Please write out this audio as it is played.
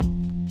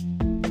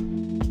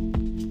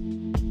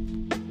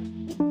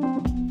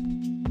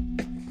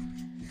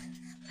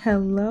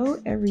Hello,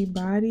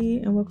 everybody,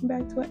 and welcome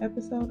back to an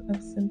episode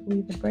of Simply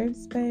the Brave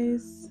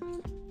Space.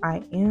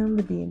 I am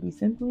the B&B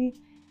Simply,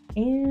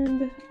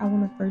 and I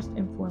want to first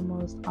and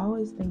foremost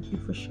always thank you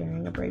for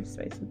sharing a brave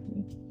space with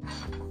me.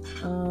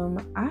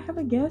 I have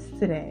a guest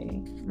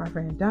today. My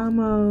friend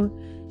Domo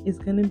is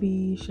going to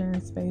be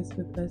sharing space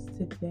with us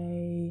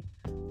today,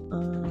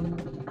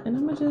 and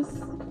I'm going to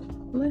just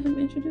let him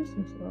introduce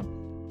himself.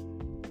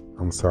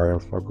 I'm sorry, I'm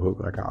smoking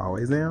hook like I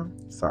always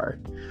am. Sorry.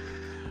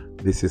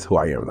 This is who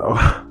I am though.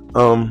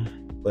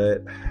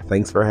 But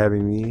thanks for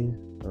having me.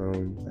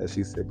 As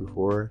she said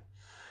before,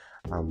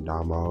 I'm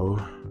Domo.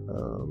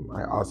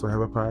 I also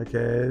have a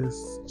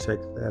podcast. Check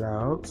that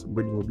out.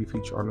 Brittany will be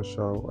featured on the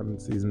show on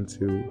season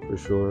 2 for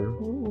sure.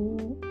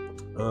 Ooh.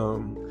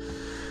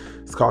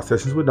 It's called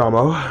Sessions with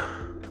Domo.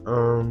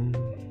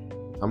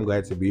 I'm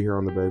glad to be here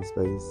on the Brave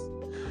Space.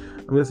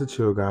 I'm just a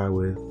chill guy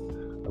with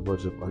a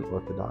bunch of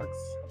unorthodox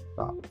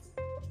thoughts.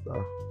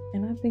 So.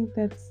 And I think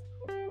that's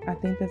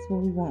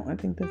what we want. I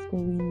think that's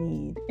what we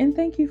need. And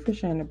thank you for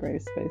sharing a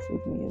brave space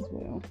with me as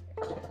well.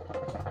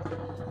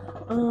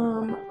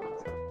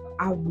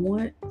 I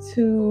want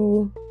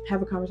to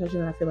have a conversation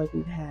that I feel like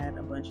we've had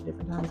a bunch of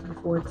different times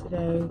before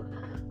today.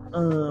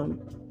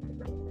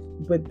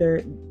 But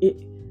there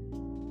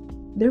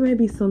may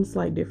be some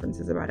slight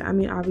differences about it. I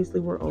mean, obviously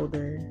we're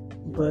older,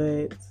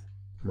 but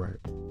right.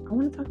 I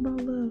want to talk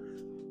about love.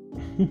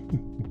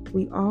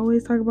 We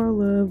always talk about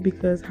love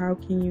because how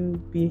can you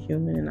be a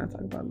human and not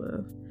talk about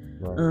love?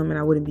 Right. And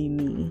I wouldn't be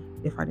me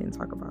if I didn't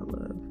talk about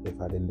love. If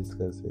I didn't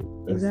discuss it.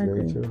 That's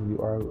exactly. Very true. You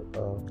are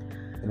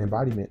an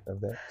embodiment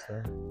of that.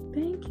 So.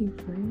 Thank you,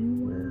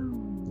 friend.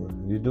 Wow.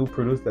 Yeah. You do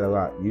produce that a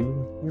lot. You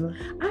know?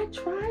 I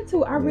try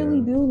to. I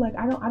really do. Like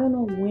I don't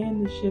know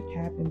when the shift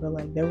happened, but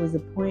like there was a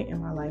point in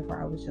my life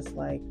where I was just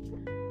like,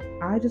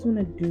 I just want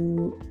to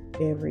do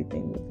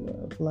everything with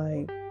love.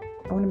 Like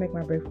I want to make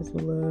my breakfast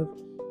with love.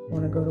 I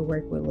want to go to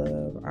work with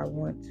love. I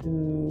want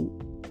to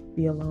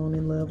be alone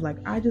in love. Like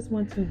I just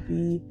want to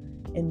be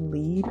and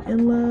lead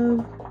in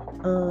love.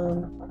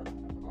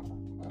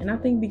 And I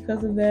think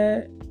because of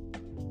that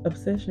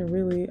obsession,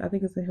 really, I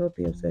think it's a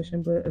healthy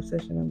obsession, but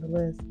obsession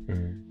nonetheless.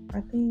 Mm-hmm.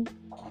 I think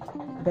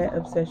that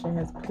obsession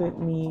has put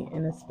me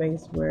in a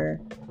space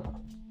where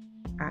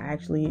I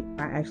actually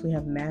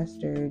have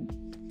mastered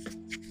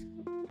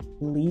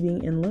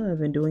leading in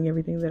love and doing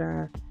everything that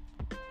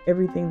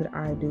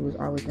I do is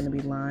always going to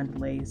be lined,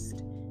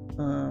 laced,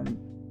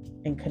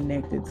 and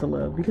connected to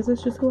love because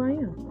it's just who I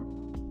am.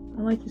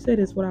 And like you said,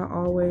 it's what I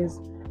always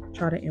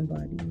try to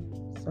embody.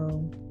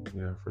 So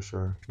yeah, for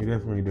sure, you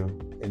definitely do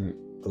in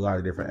a lot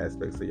of different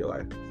aspects of your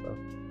life. So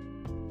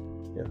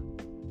yeah,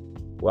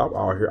 well,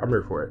 I'm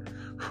here for it.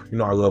 You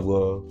know, I love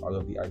love. I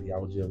love the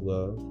ideology of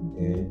love,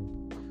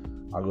 and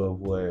I love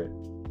what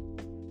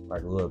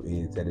like love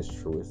is at its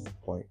truest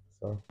point.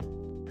 So,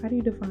 how do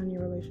you define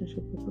your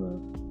relationship with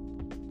love?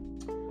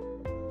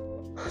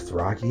 It's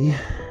rocky.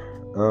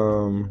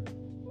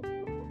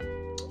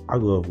 I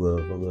love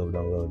love, but love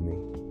don't love me.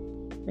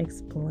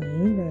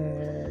 Explain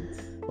that.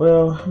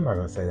 Well, I'm not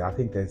gonna say that. I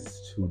think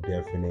that's too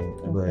definite.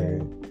 Okay.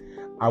 But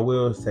I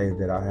will say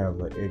that I have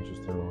an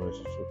interesting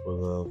relationship with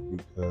love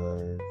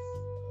because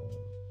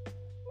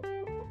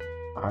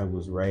I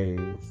was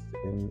raised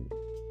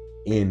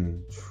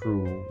in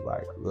true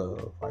like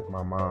love. Like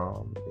my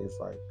mom is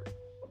like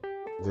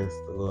just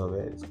the love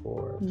at its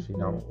core. Mm-hmm.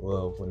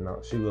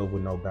 She love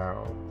with no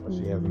bounds. Like,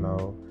 she has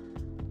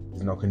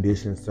there's no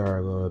conditions to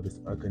her love. It's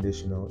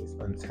unconditional. It's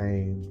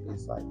untamed.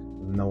 It's like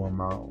no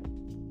amount.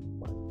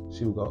 Like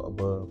she will go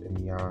above and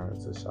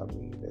beyond to show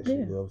me that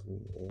she loves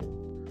me. And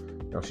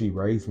you know, she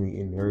raised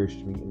me and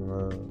nourished me in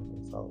love.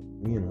 And so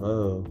me in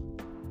love,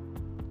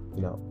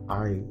 you know,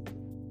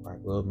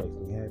 love makes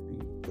me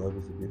happy. Love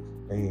is a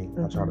beautiful thing.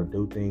 I try to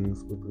do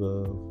things with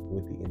love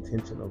with the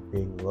intention of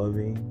being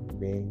loving,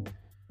 being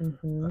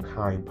a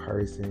kind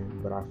person,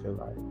 but I feel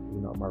like,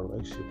 you know, my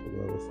relationship with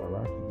love is so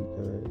rocky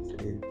because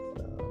it's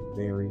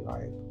very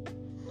like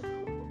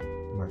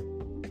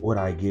what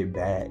I get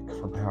back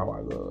from how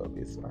I love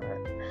is not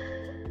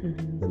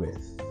the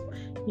best.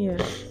 Yeah.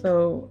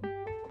 So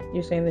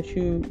you're saying that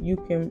you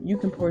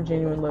can pour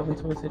genuine love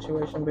into a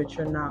situation, but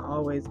you're not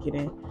always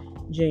getting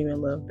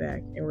genuine love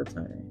back in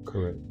return.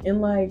 Correct.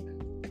 And like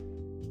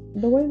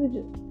the way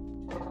that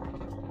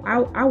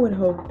I would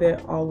hope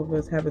that all of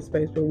us have a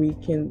space where we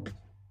can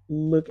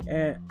look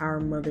at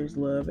our mother's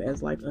love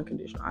as like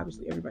unconditional.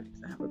 Obviously everybody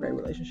doesn't have a great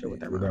relationship with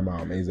their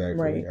mom.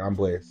 Exactly. Right. I'm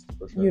blessed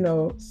for sure. You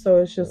know, so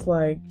it's just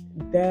like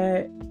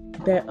that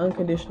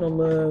unconditional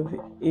love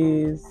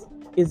is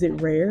it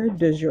rare?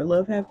 Does your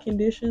love have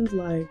conditions?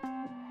 Like,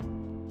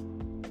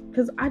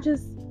 because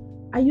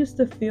I used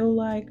to feel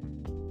like,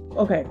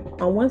 okay,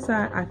 on one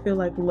side I feel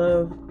like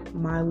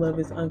my love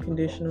is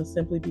unconditional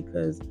simply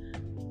because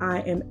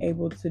I am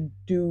able to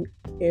do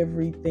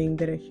everything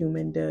that a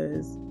human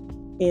does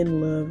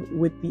in love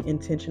with the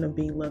intention of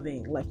being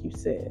loving, like you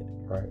said.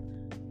 Right.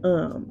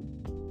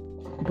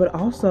 But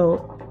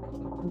also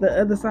the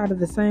other side of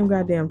the same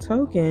goddamn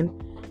token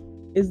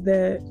is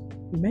that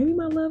maybe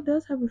my love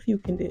does have a few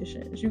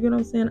conditions. You get what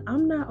I'm saying?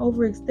 I'm not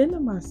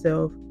overextending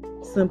myself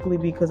simply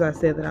because I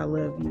said that I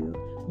love you.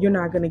 You're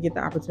not going to get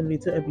the opportunity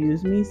to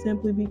abuse me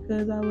simply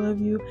because I love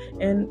you.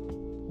 And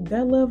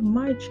that love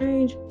might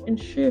change and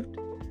shift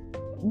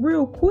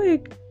real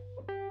quick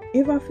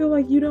if I feel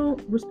like you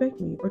don't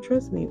respect me or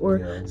trust me.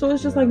 So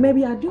it's just like,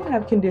 maybe I do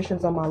have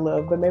conditions on my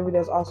love, but maybe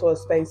there's also a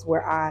space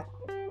where I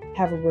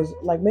have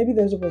maybe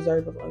there's a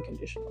reserve of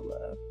unconditional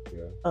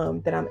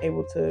love that I'm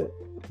able to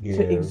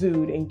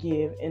exude and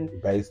give, and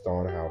based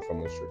on how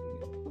someone's treating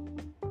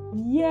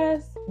you.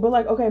 Yes, but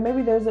like, okay,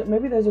 maybe there's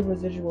a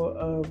residual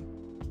of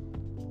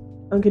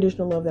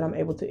unconditional love that I'm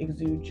able to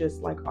exude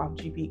just like off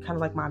GP, kind of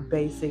like my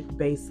basic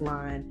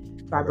baseline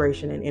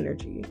vibration and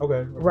energy.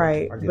 Okay.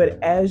 Right. But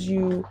as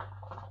you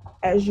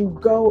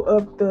go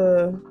up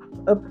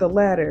the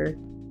ladder,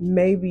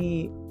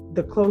 maybe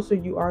the closer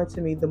you are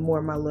to me, the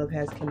more my love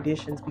has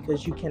conditions,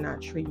 because you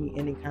cannot treat me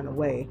any kind of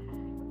way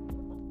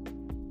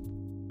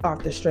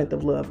off the strength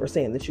of love or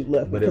saying that you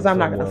love me, because I'm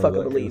not going to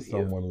fucking believe you.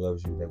 If someone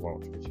loves you, they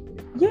won't treat you.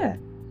 Yeah.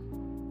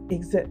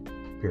 Exactly.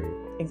 Period.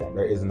 Exactly.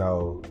 There is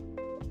no...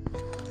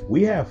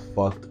 We have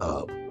fucked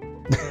up.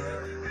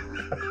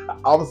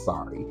 I'm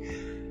sorry.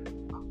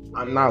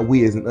 I'm not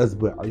we as in us,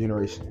 but our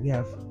generation. We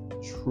have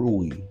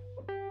truly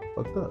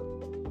fucked up.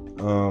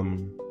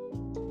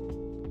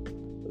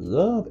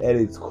 Love at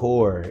its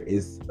core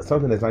is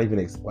something that's not even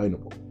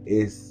explainable.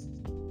 It's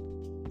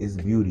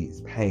beauty,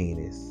 it's pain,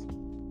 it's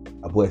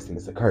a blessing,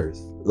 it's a curse.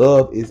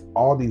 Love is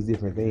all these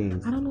different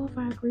things. I don't know if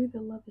I agree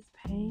that love is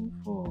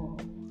painful.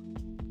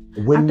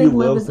 When you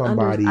love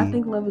somebody, I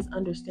think love is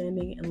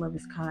understanding and love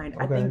is kind.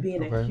 I think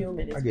being a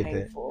human is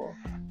painful.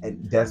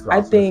 And that's what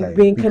I think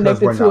being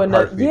connected to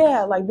another,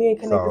 being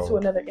connected to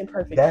another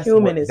imperfect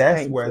human is painful.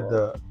 That's where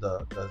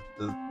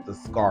the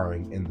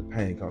scarring and the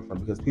pain comes from,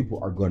 because people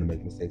are going to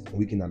make mistakes, and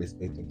we cannot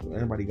expect them to.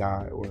 Anybody,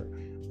 God or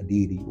a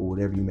deity or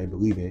whatever you may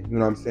believe in, you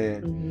know what I'm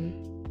saying?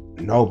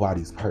 Mm-hmm.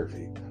 Nobody's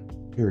perfect,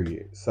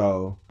 period.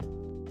 So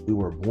we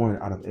were born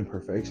out of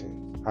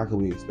imperfections. How can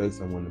we expect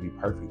someone to be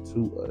perfect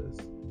to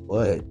us?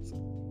 But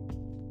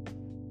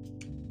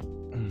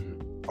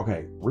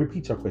okay,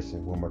 repeat your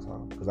question one more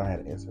time, because I had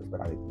an answer, but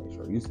I need to make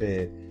sure. You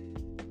said,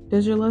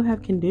 does your love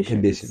have conditions?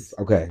 Conditions.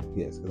 Okay,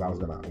 yes, because I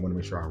want to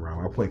make sure I'm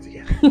around my point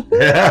together.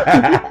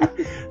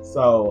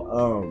 So,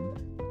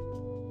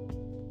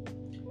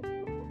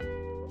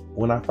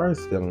 when I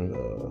first fell in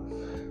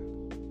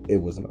love, it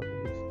was no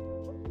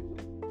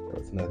condition. There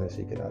was nothing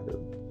she could not do.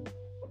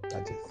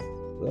 I just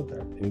loved her.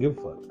 Didn't give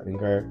a fuck. I didn't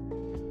care.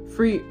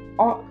 Free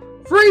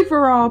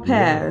for all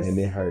pass. Yeah, and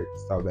it hurt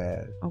so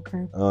bad.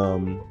 Okay.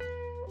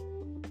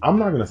 I'm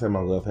not gonna say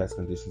my love has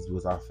conditions,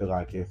 because I feel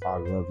like if I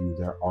love you,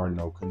 there are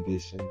no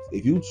conditions.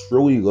 If you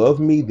truly love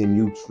me, then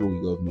you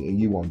truly love me,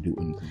 and you won't do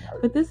anything to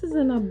hurt. But this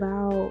isn't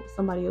about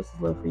somebody else's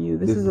love for you.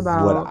 This is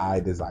about what I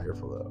desire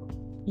for love.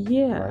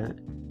 Yeah. Right?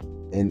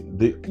 And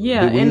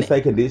when you say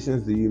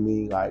conditions, do you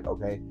mean like,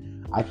 okay,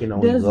 I can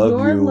only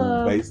love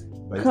you based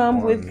come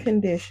on... with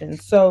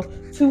conditions? So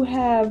to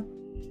have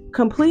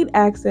complete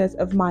access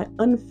of my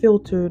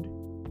unfiltered,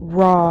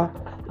 raw,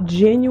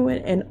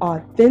 genuine, and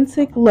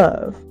authentic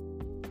love.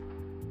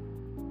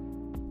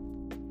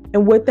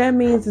 And what that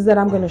means is that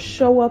I'm going to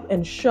show up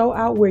and show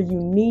out where you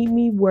need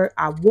me, where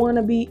I want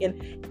to be,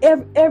 and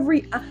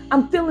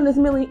I'm filling as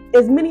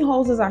many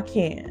holes as I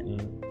can.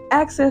 Mm-hmm.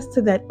 Access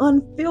to that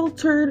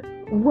unfiltered,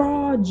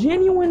 raw,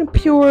 genuine,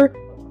 pure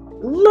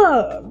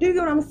love. Do you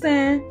get what I'm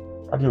saying?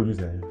 I get what you're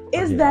saying.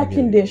 Is that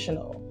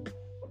conditional?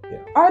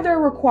 Yeah. Are there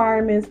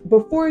requirements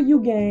before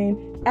you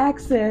gain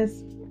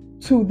access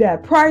to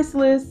that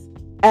priceless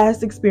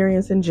ass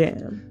experience and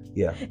gem?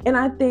 Yeah. And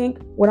I think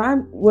what I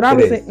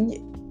was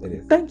saying. It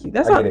is. Thank you.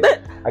 That's I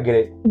get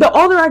it. The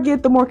older I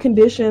get, the more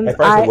conditions. At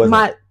first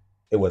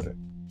it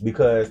wasn't,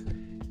 because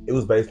it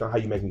was based on how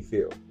you make me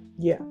feel.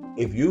 Yeah.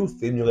 If you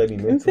stimulate me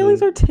mentally, and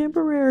feelings are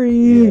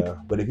temporary. Yeah,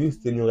 but if you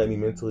stimulate me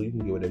mentally, you can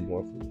get whatever you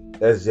want from me.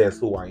 That's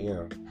just who I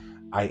am.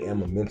 I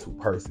am a mental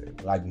person.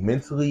 Like,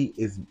 mentally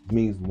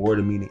means more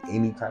to me than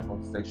any type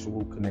of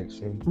sexual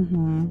connection.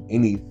 Mm-hmm.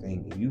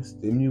 Anything. If you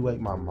stimulate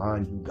my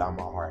mind, you got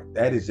my heart.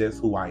 That is just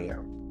who I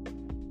am.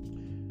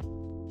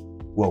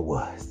 Well,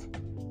 was.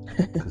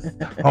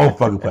 I don't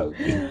fucking play with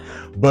you.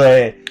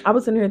 But I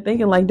was sitting here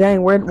thinking, like,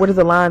 dang, where does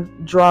the line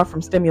draw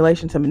from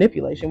stimulation to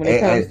manipulation when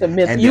it comes to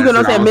mental? You're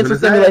gonna say mental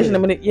stimulation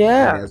to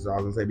yeah. And that's what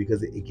I was gonna say,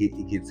 because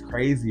it gets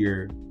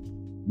crazier,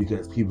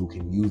 because people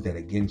can use that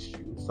against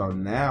you. So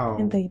now,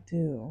 and they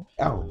do.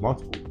 Oh,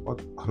 multiple.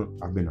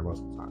 I've been there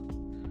multiple times.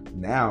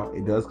 Now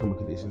it does come with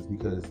conditions,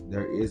 because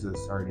there is a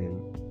certain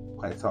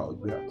plateau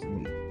you have to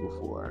meet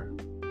before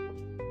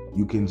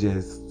you can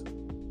just.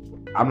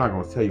 I'm not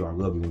gonna tell you I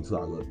love you until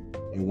I love you.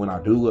 And when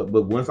I do,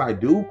 but once I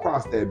do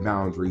cross that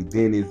boundary,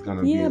 then it's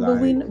gonna be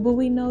like. But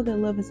we know that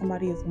loving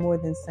somebody is more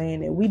than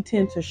saying it. We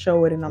tend to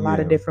show it in a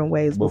lot of different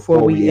ways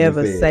before we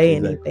ever say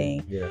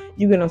anything. Yeah.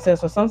 You get what I'm saying?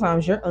 So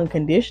sometimes you're not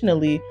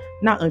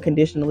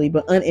unconditionally,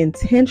 but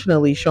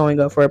unintentionally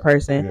showing up for a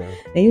person,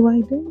 and you're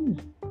like, damn,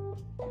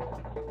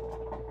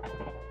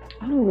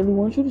 I don't really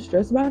want you to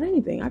stress about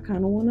anything. I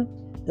kind of want to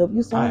help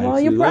you solve all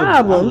your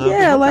problems.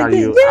 Yeah, like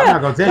I'm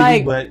not gonna tell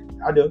you, but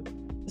I do.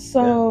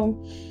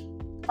 So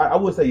I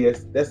would say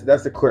yes.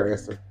 That's the clear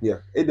answer. Yeah,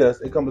 it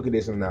does. It comes with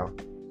conditions now.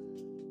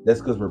 That's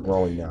because we're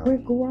growing now. We're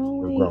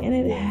growing, and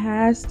it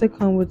has to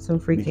come with some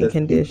freaking because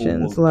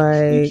conditions. People will like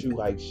treat you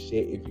like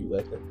shit if you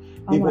let them.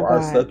 People are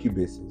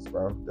succubuses,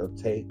 bro. They'll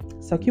take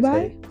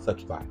succubi.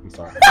 I'm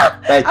sorry.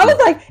 Thank you. I was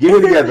like, get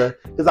it together,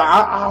 because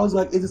I was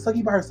like, is it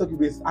succubi or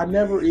succubus? I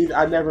never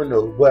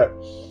knew. But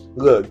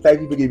look,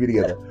 thank you for getting it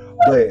together.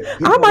 But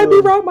I might be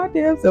wrong my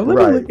damn self. Let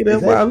me look it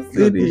up while I'm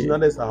sitting. You know,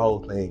 that's the whole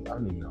thing. I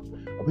don't even know.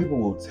 But people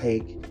will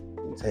take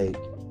and take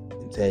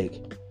and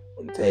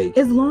take.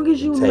 As long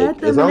as you let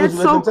them, and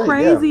that's so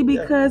crazy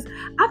because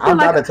I feel I'm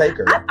not a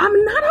taker.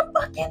 I'm not a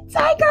fucking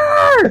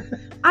taker.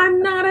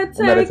 I'm not a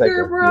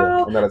taker,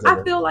 bro. Yeah,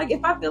 I feel like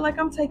if I feel like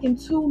I'm taking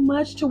too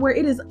much to where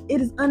it is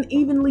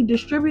unevenly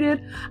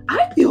distributed,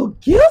 I feel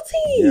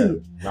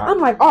guilty. I'm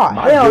like, oh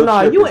hell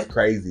no, you ain't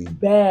crazy.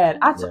 Bad.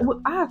 I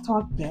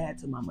talk bad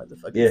to my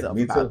motherfucking self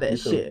about that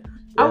shit.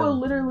 Yeah. I would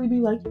literally be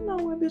like, you know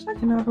what, bitch, I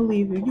cannot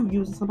believe you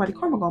using somebody.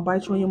 Karma gonna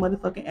bite you in your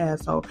motherfucking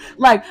asshole.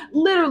 Like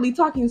literally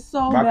talking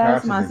so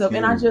bad to myself,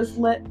 and I just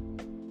let it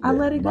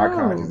go. My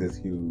conscience is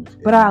huge.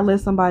 But I let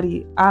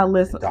somebody.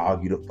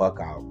 Dog you the fuck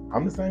out.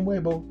 I'm the same way,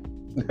 boo.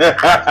 Oh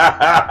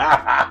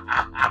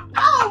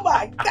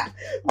my god!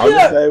 I'm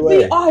the same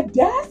way. The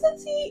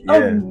audacity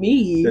of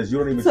me you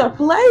don't even to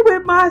play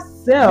with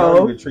myself. You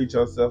don't even treat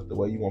yourself the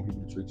way you want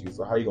people to treat you.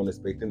 So how are you gonna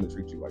expect them to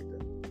treat you like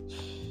that?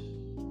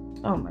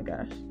 Oh my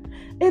gosh!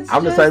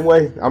 I'm the same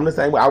way.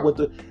 I went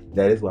through.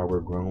 That is why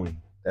we're growing.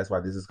 That's why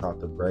this is called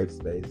the brave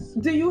space.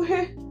 Do you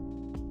hear?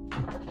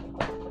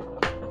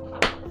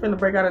 Finna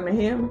break out in the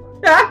hymn.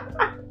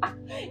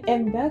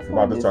 And that's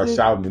why I'm about to start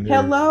shouting in here.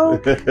 Hello?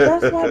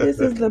 That's why this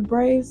is the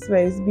brave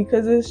space,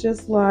 because it's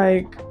just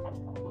like,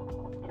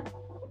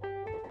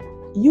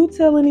 you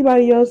tell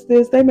anybody else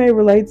this, they may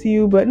relate to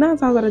you, but 9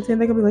 times out of 10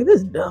 they're gonna be like,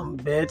 this dumb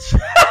bitch.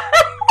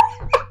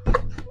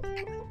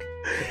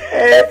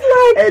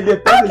 And the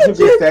thing that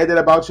you can say that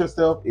about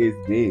yourself is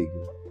big.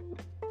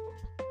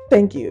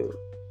 Thank you.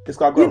 It's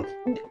called growth.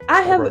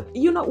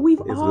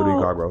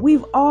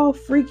 We've all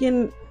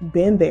freaking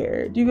been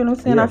there. Do you get what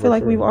I'm saying? I feel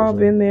like we've all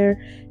been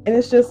there. And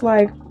it's just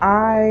like,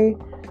 I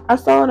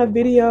saw in a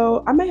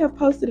video, I may have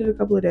posted it a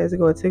couple of days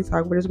ago on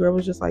TikTok, but this girl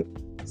was just like,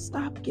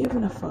 stop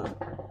giving a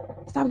fuck.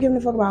 Stop giving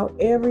a fuck about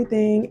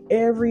everything,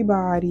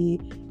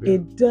 everybody. Yeah.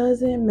 It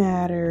doesn't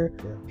matter.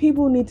 Yeah.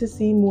 People need to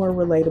see more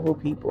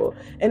relatable people.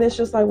 And it's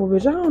just like, well,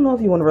 bitch, I don't know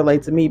if you want to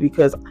relate to me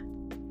because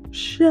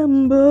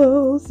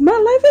shambles. My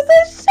life is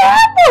a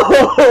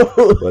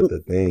shambles. But the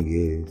thing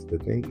is,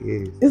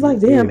 it's like,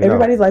 damn,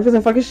 everybody's life is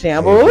in fucking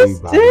shambles.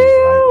 Everybody's life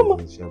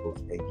is in shambles.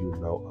 And you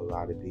know, a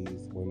lot of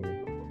these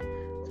women,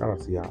 shout out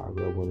to y'all, I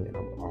love women, and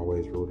I'm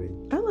always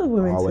rooting. I love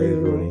women always too.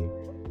 Rooting.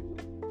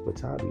 But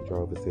y'all be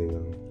drove as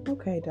hell.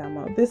 Okay,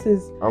 Domo. This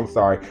is. I'm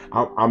sorry.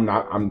 I'm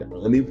not.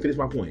 Let me finish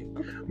my point.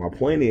 My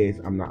point is,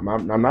 I'm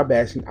not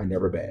bashing. I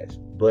never bash.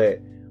 But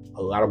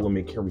a lot of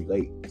women can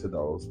relate to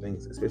those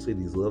things, especially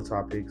these love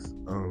topics.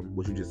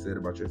 What you just said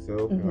about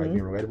yourself, and like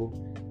being relatable,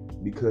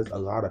 because a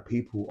lot of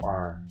people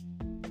are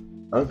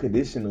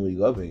unconditionally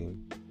loving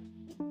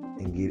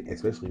and get,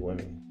 especially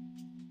women.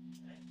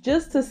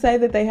 Just to say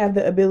that they have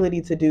the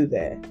ability to do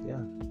that.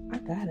 Yeah. I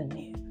got a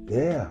nigga.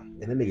 Yeah,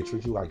 and then they can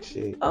treat you like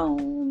shit. Oh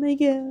my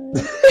god.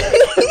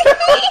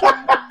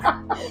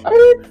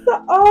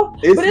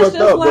 It's fucked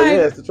up, but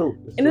yeah, it's the truth.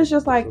 It's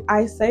just like,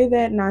 I say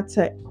that not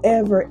to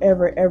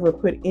ever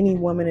put any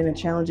woman in a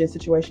challenging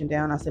situation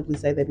down. I simply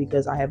say that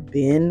because I have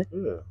been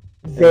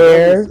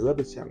there.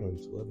 Love is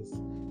challenging.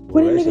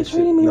 But a nigga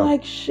treating me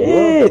like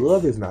shit.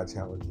 Love is not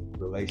challenging.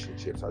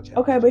 Relationships are challenging.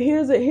 Okay, but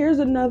here's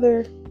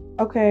another.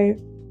 Okay,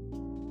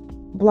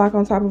 block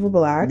on top of a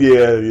block.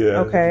 Yeah.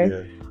 Okay.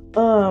 Yeah.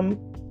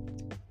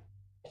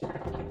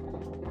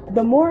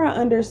 The more I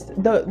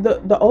understand,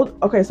 the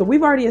old. Okay, so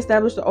we've already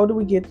established the older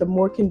we get, the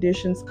more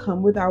conditions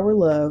come with our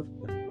love.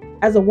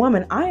 As a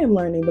woman, I am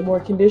learning the more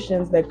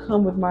conditions that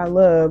come with my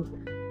love,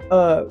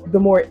 the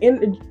more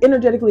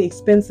energetically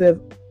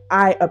expensive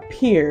I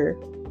appear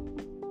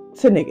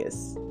to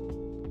niggas.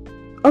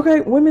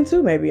 Okay, women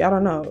too, maybe. I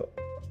don't know.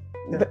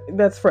 Yeah.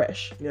 That's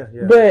fresh. Yeah.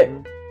 But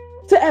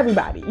to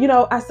everybody, you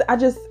know,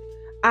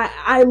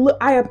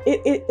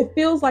 it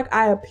feels like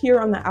I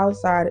appear on the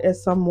outside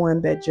as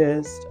someone that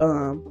just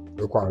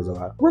requires a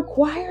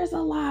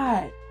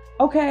lot.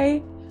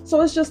 Okay,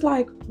 so it's just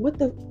like,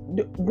 what's I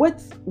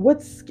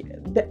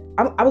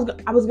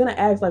was gonna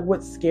ask like,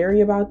 what's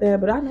scary about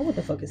that, but I know what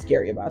the fuck is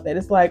scary about that.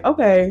 It's like,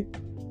 okay,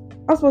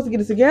 I'm supposed to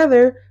get it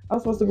together. I'm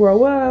supposed to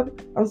grow up.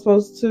 I'm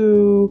supposed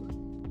to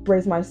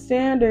raise my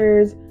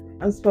standards.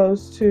 I'm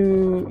supposed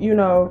to, you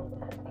know,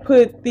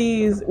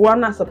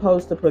 I'm not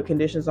supposed to put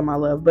conditions on my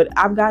love, but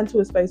I've gotten to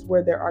a space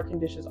where there are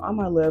conditions on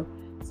my love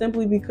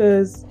simply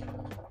because,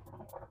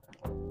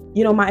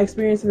 you know, my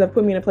experiences have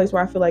put me in a place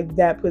where I feel like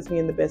that puts me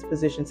in the best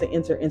position to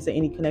enter into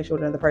any connection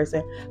with another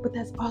person. But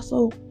that's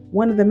also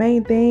one of the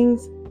main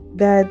things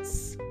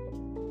that's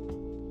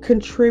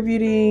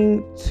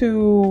contributing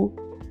to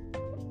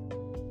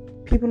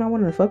people not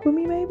wanting to fuck with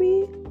me,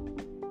 maybe?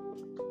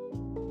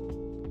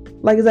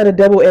 Like, is that a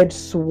double-edged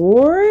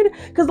sword?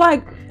 Because,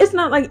 like, it's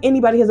not like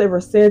anybody has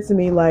ever said to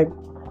me, like,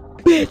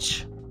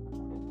 bitch,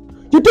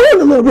 you're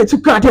doing a little bit too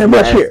goddamn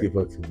much here.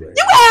 You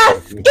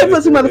asking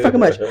for too motherfucking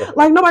much.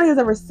 Like, nobody has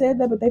ever said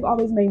that, but they've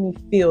always made me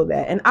feel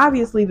that. And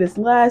obviously, this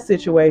last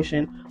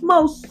situation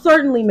most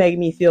certainly made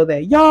me feel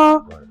that.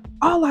 Y'all,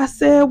 all I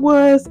said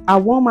was, I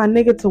want my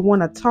nigga to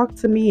want to talk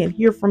to me and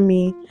hear from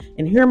me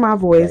and hear my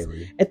voice.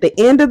 At the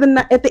end of the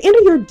night, at the end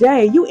of your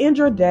day, you end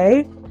your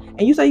day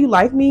and you say you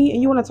like me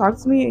and you want to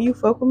talk to me and you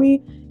fuck with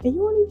me and you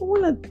don't even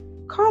want to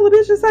call a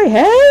bitch and say,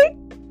 hey,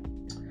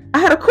 I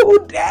had a cool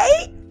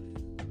day.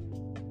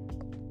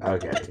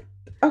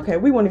 Okay,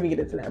 we won't even get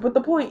into that. But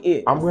the point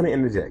is, I'm going to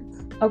interject.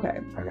 Okay.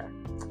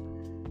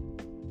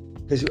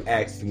 Because you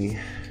asked me.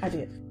 I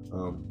did.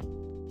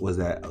 Was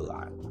that a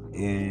lot?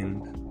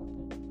 And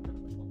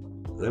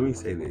let me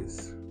say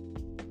this.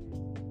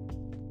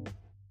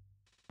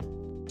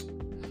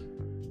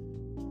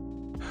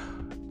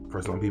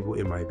 For some people,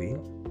 it might be.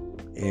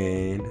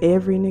 And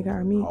every nigga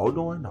I meet. Hold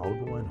on.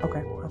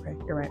 Okay.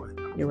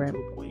 You're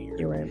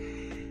right.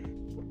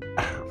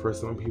 For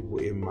some people,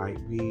 it might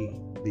be.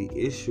 The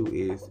issue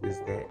is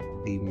that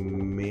the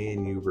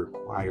man you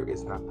require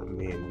is not the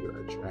man you're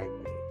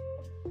attracting.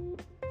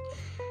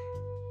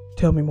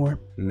 Tell me more.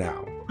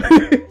 Now,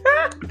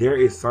 there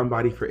is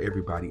somebody for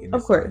everybody in this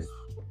life. Of course.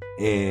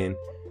 And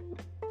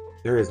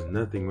there is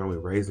nothing wrong with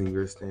raising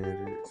your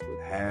standards,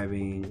 with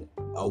having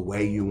a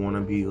way you want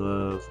to be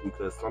loved,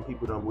 because some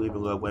people don't believe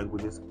in love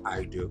languages.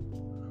 I do.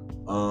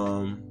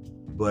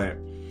 But,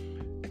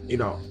 you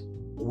know,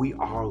 we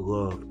all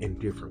love in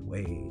different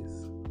ways.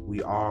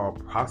 We all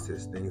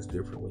process things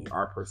differently.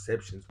 Our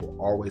perceptions will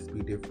always be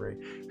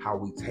different. How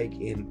we take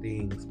in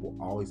things will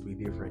always be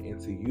different.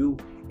 And to you,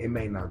 it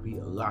may not be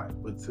a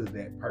lot. But to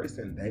that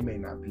person, they may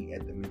not be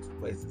at the mental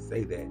place to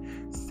say that.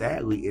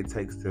 Sadly, it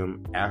takes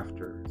them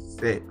after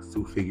sex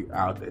to figure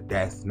out that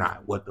that's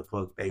not what the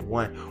fuck they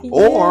want. Yeah,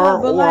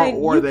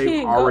 or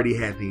they've already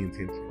had the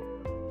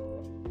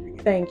intention.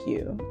 Thank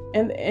you.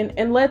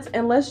 And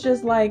let's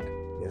just like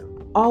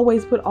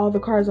always put all the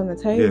cards on the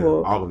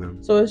table. Yeah, all of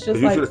them. So it's just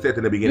like, you should have said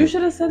in the beginning. You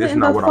should have said that in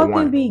the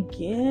fucking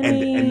beginning.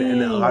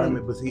 And a lot of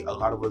men, but see, a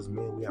lot of us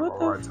men, we have a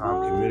hard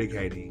time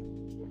communicating.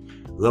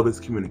 Love is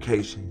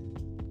communication.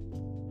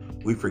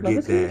 We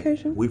forget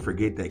that. We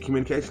forget that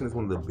communication is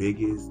one of the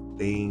biggest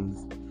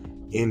things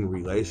in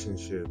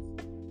relationships.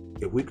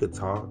 If we could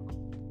talk,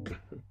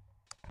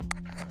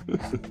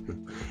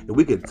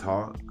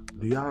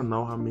 do y'all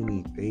know how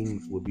many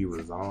things would be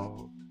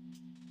resolved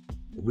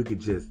if we could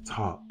just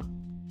talk?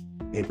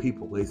 And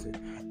people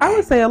listen. I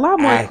would say a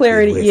lot more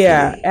clarity. Listening.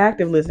 Yeah,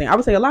 active listening. I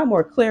would say a lot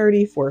more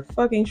clarity for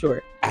fucking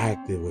sure.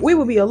 Active listening. We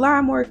would be a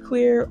lot more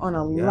clear on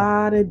a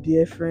lot of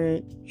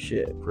different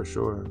shit. For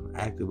sure.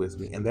 Active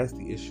listening. And that's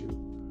the issue.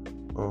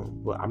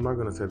 But I'm not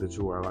going to say that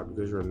you are a lot,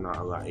 because you're not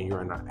a lot and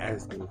you're not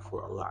asking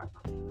for a lot.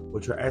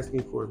 What you're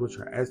asking for is what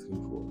you're asking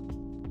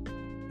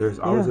for. There's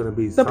always going to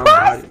be somebody. The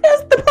price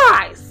is the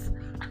price.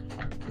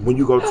 When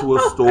you go to a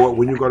store,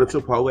 when you go to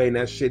Chipotle and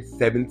that shit's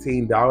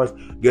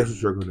 $17, guess what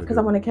you're gonna do? Because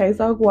I want a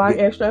queso, guac,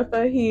 extra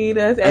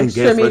fajitas,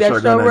 extra meat,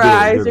 extra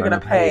rice. You're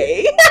gonna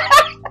pay.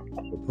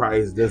 The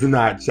price does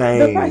not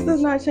change. The price does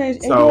not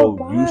change. So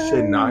you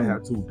should not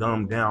have to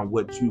dumb down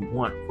what you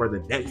want for the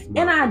next month.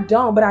 And I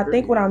don't, but I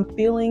think what I'm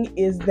feeling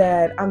is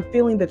that I'm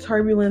feeling the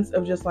turbulence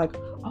of just like,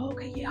 oh,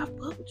 okay, yeah, I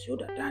fuck with you,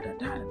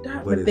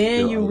 But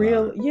then you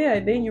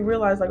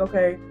realize like,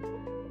 okay,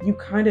 you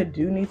kind of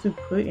do need to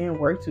put in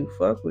work to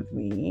fuck with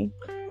me.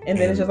 And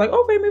then it's just like,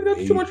 okay, maybe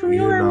that's too much for me.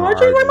 All right, well, I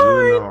change my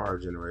mind. Our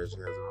generation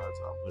has a hard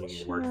time putting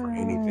in work for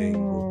anything.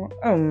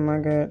 Oh my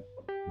God.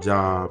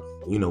 Jobs.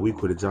 We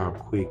quit a job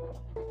quick.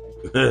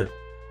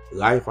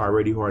 Life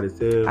already hard as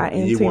hell. I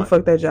am team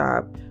fuck that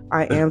job.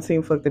 I am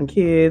team fuck them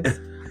kids.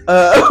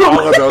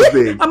 All of those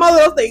things. I'm all of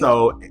those things.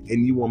 So,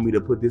 and you want me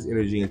to put this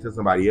energy into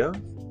somebody else?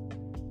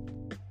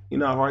 You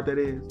know how hard that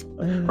is?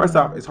 First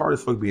off, it's hard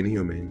as fuck being a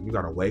human. You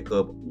gotta wake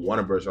up, want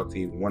to brush your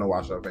teeth, want to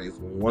wash your face,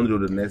 want to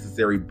do the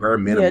necessary bare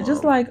minimum. Yeah,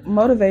 just like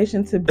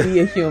motivation to be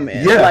a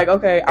human. Yeah. Like,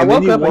 okay, I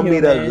woke up a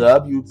human. And you want me to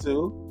love you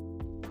too?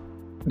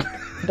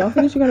 Don't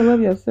forget you gotta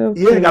love yourself.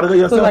 Yeah, you gotta love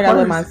yourself. So I gotta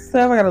love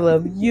myself. I gotta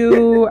love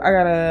you.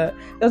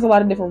 There's a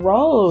lot of different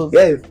roles.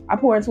 Yes. I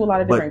pour into a lot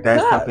of different cups.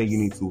 But that's something you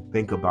need to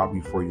think about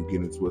before you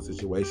get into a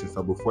situation.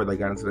 So before they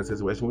got into that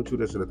situation with you,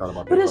 they should have thought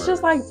about that. But it's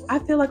just like, I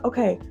feel like,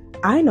 okay,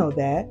 I know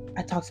that.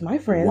 I talk to my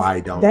friends. Why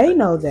don't they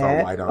know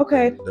that? So why don't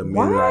okay, the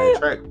men that I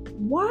attract?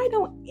 Why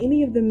don't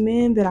any of the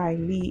men that I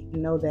meet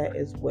know that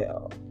as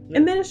well?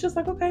 And then it's just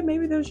like, okay,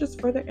 maybe there's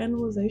just further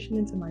analyzation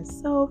into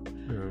myself.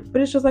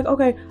 But it's just like,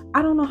 okay,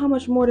 I don't know how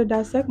much more to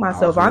dissect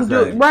myself. I'm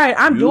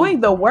doing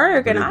the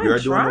work and I'm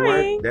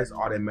trying. Work, that's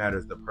all that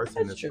matters. The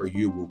person that's for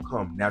you will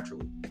come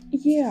naturally.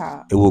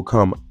 Yeah. It will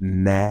come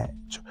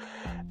naturally.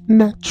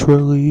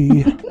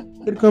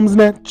 It comes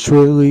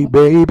naturally,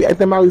 baby. Ain't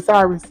that Miley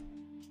Cyrus?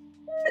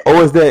 Or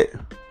is that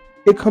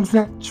it comes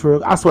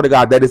natural? I swear to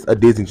God, that is a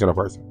Disney Channel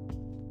person.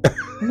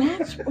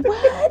 Natural?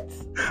 What?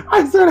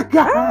 I swear to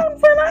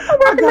God.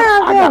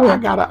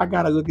 I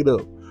gotta look it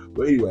up.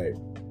 But anyway,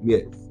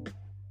 yes.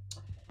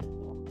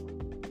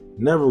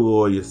 Never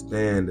lower your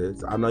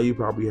standards. I know you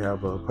probably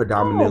have a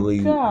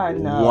predominantly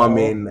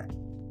woman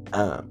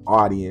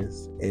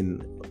audience,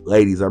 and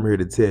ladies, I'm here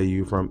to tell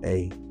you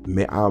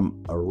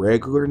I'm a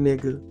regular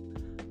nigga.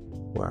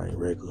 Well, I ain't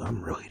regular.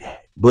 I'm really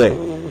that. But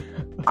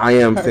I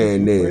am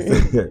saying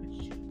this.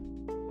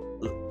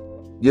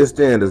 Your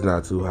standard's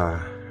not too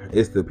high.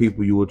 It's the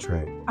people you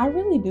attract. I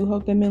really do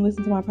hope that men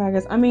listen to my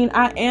podcast. I mean,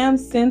 I am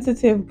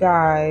sensitive,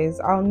 guys.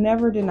 I'll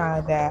never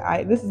deny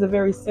that. This is a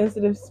very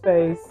sensitive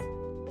space.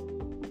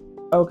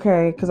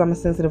 Okay, because I'm a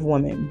sensitive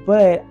woman.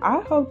 But I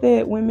hope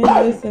that when men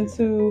listen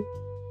to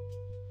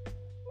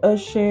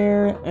us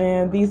share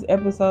and these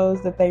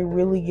episodes, that they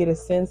really get a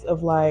sense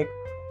of like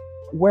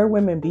where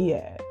women be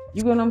at.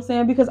 You get what I'm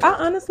saying? Because I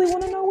honestly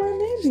want to know where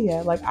men be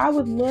at. Like,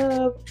 I'm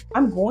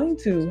going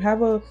to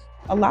have a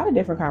lot of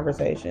different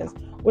conversations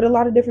with a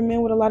lot of different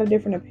men with a lot of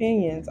different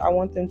opinions. I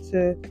want them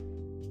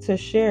to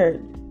share.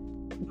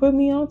 Put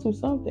me onto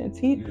something.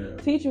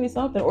 Teach me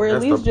something, or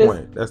at least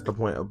That's the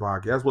point of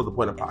podcast. That's what the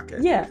point of podcast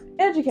is. Yeah,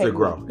 educate to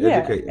grow. Me.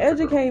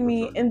 Educate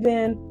me, sure. And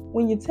then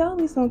when you tell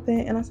me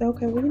something, and I say,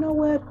 okay, well, you know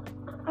what?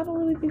 I don't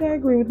really think I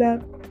agree with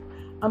that.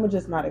 I'm gonna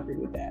just not agree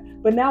with that.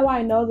 But now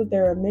I know that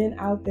there are men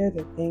out there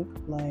that think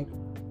like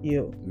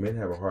you. Men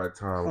have a hard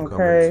time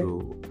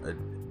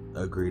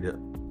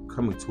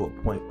coming to a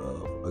point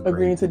of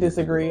agreeing to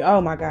disagree. Oh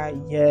my God,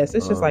 yes.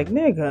 It's just like,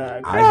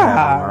 nigga,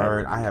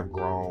 God. I have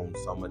grown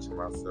so much in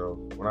myself.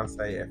 When I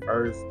say at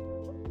first,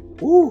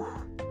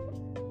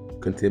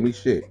 couldn't tell me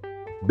shit.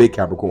 Big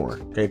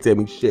Capricorn, can't tell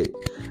me shit.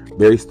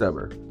 Very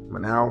stubborn.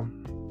 But now,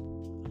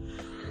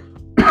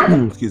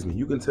 excuse me,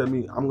 you can tell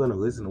me, I'm gonna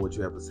listen to what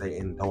you have to say,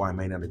 and though I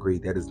may not agree,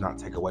 that does not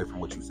take away from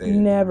what you said.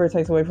 Never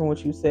takes away from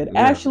what you said.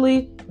 Yeah.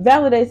 Actually,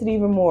 validates it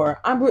even more.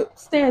 I'm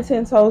staying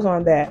 10 toes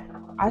on that.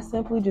 I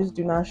simply just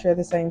do not share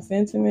the same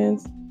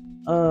sentiments.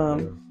 I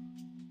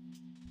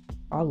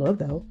love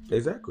though.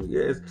 Exactly.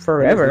 Yeah.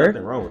 Forever. There's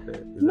nothing wrong with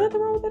that. Exactly.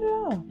 Nothing wrong with that at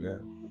all. Yeah.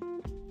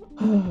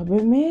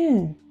 But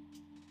man.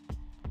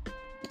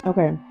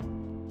 Okay.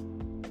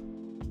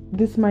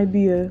 This might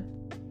be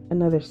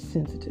another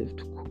sensitive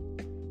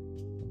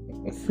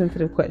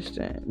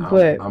question.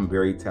 But I'm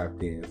very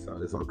tapped in, so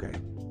it's okay.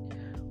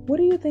 What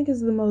do you think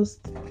is the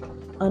most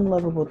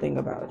unlovable thing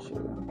about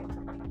you?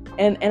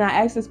 And I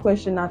ask this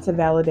question not to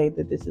validate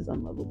that this is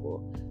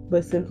unlovable,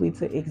 but simply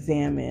to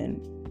examine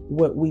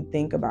what we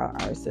think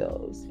about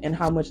ourselves and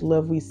how much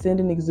love we send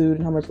and exude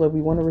and how much love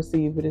we want to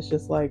receive. But it's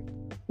just like,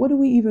 what do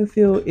we even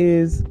feel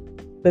is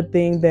the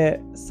thing that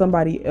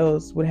somebody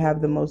else would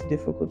have the most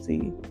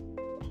difficulty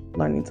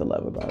learning to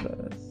love about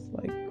us?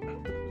 Like,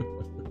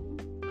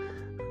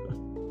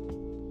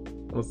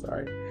 I'm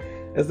sorry.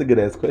 That's a good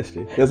ass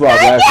question. That's why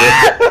I'm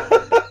laughing.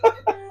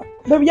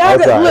 But y'all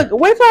look,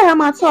 wait till I have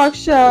my talk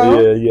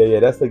show. Yeah.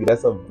 That's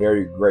a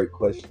very great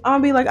question. I'm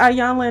gonna be like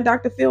Ayanla and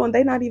Dr. Phil, and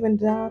they not even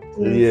doctors.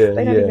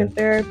 They're not even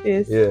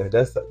therapists. Yeah,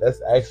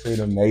 that's actually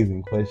an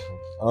amazing question.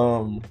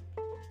 And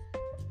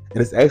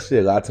it's actually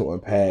a lot to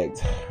unpack,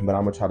 but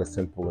I'm gonna try to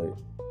simplify it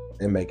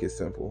and make it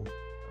simple.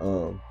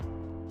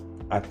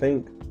 I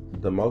think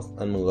the most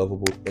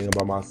unlovable thing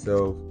about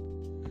myself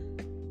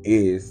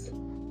is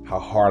how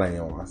hard I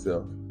am on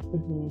myself.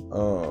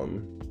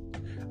 Mm-hmm.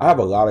 I have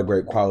a lot of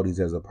great qualities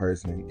as a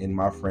person, and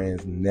my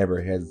friends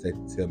never hesitate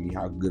to tell me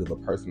how good of a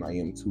person I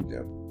am to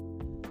them.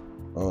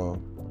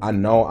 I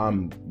know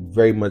I'm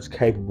very much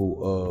capable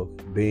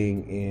of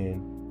being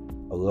in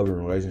a loving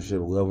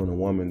relationship, loving a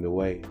woman the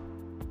way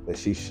that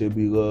she should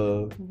be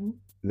loved, mm-hmm.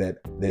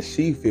 that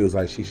she feels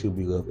like she should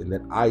be loved, and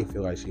that I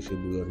feel like she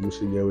should be loved. We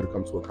should be able to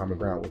come to a common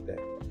ground with that.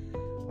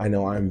 I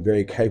know I'm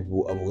very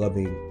capable of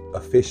loving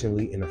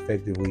efficiently and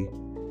effectively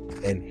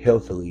and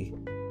healthily.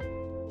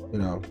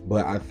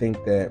 But I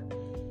think that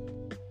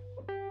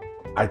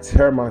I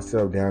tear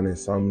myself down in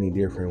so many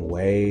different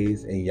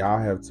ways, and y'all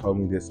have told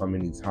me this so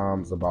many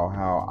times about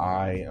how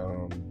I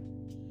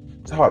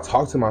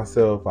talk to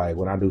myself. Like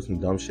when I do some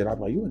dumb shit,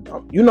 I'm like, you a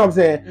dumb, you know what I'm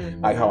saying?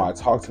 Mm-hmm. Like how I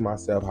talk to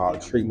myself, how I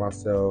treat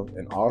myself,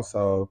 and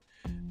also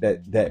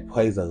that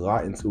plays a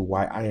lot into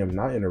why I am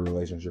not in a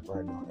relationship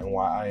right now, and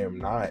why I am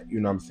not,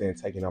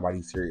 taking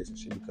nobody serious and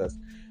shit, because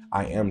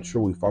I am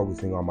truly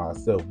focusing on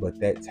myself, but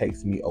that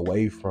takes me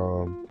away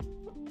from,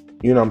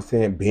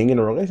 being in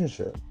a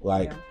relationship.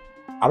 Like,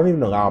 I don't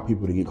even allow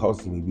people to get close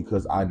to me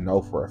because I know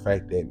for a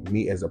fact that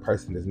me as a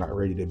person is not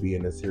ready to be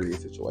in a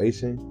serious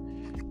situation.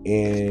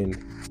 And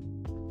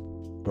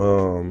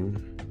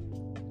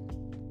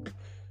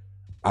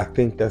I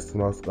think that's the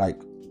most,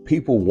 like,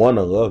 people want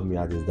to love me,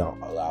 I just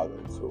don't allow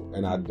them to.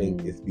 And I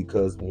think it's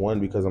because of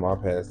my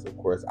past, of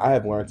course. I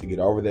have learned to get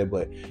over that,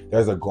 but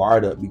there's a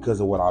guard up because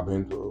of what I've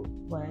been through.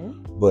 Right.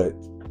 But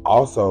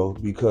also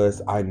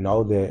because I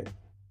know that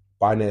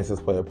finances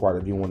play a part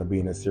if you want to be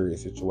in a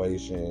serious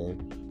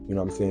situation.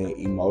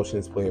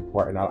 Emotions play a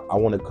part, and I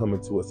want to come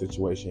into a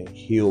situation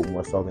healed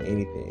more so than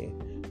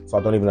anything. So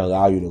I don't even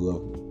allow you to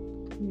love me.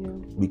 Yeah.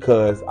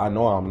 Because I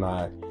know I'm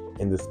not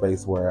in the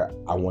space where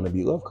I want to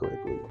be loved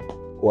correctly.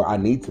 or I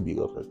need to be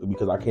loved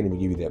because I can't even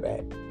give you that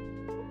back.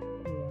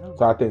 Yeah.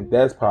 So I think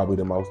that's probably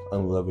the most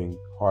unloving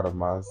part of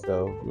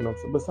myself. You know,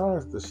 so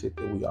besides the shit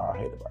that we all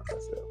hate about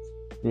ourselves.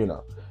 You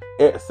know,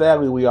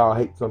 sadly, we all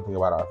hate something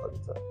about our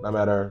fucking self. No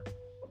matter.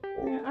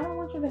 Yeah, I don't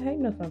want you to hate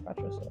nothing about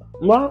yourself.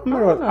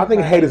 No, I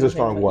think hate is a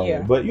strong word.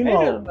 Yeah. But, you know,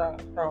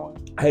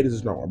 hate is a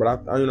strong word.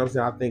 But, you know what I'm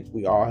saying? I think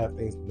we all have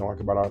things we don't like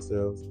about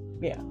ourselves.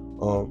 Yeah. You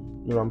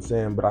know what I'm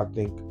saying? But I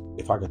think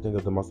if I could think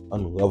of the most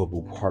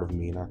unlovable part of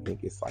me, and I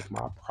think it's like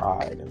my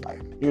pride and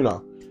like, you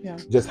know,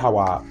 just how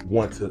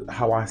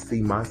I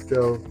see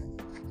myself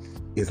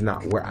is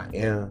not where I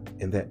am.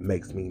 And that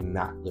makes me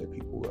not let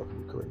people love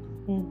me correctly.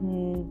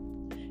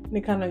 And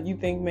it kind of, you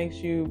think, makes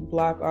you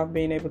block off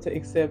being able to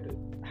accept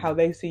how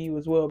they see you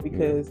as well,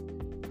 because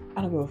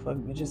I don't give a fuck.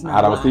 Just not.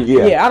 I don't see.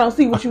 Yeah, I don't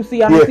see what you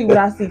see. I don't see what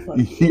I see from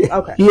you.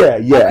 Okay. Yeah.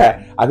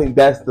 Okay. I think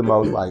that's the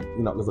most, like, you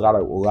know, because a lot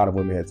of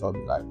women had told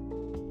me, like,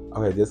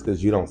 okay, just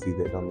because you don't see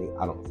that don't mean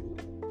I don't see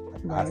it.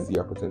 Like, right. I see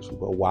your potential,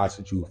 but why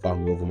should you fall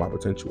in love with my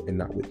potential and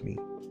not with me?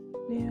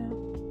 Yeah.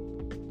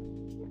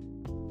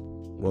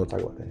 We'll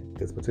talk about that,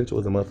 because potential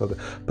is a motherfucker.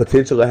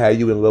 Potential will have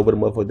you in love with a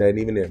motherfucker that ain't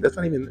even there. That's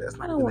not even.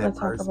 I don't want to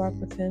talk about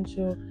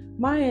potential.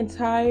 My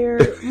entire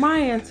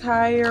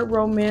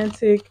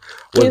romantic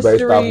was history.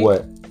 Based off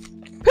what?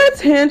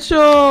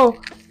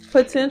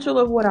 Potential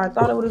of what I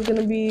thought it was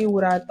gonna be,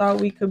 what I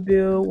thought we could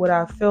build, what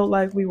I felt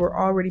like we were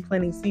already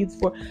planting seeds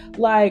for.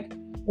 Like,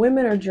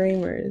 women are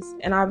dreamers,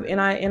 and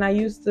I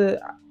used to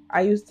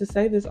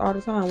say this all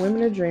the time.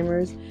 Women are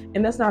dreamers,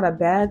 and that's not a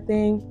bad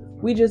thing.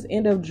 We just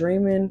end up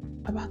dreaming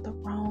about the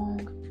wrong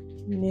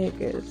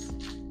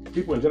niggas.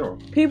 People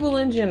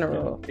in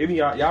general. Yeah. Even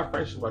y'all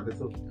friendship like that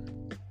too.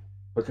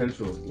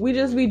 Potential. We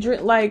just be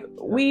like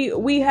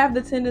we have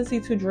the tendency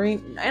to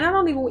dream, and I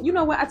don't even. You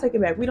know what? I take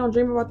it back. We don't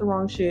dream about the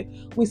wrong shit.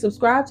 We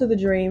subscribe to the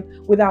dream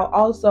without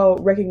also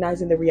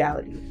recognizing the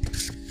reality.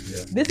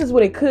 Yeah. This is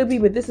what it could be,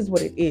 but this is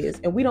what it is,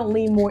 and we don't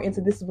lean more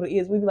into this is what it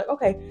is. We be like,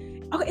 okay,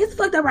 it's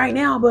fucked up right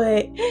now,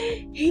 but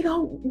he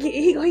gonna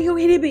hit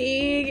it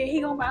big, and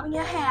he gonna buy me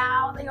a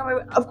house.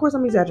 Of course,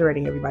 I'm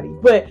exaggerating, everybody,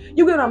 but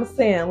you get what I'm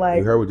saying. Like,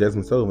 you heard what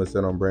Jasmine Sullivan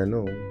said on Brand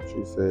New.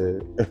 She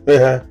said,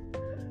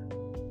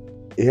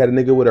 he had a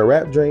nigga with a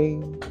rap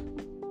dream,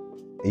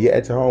 and you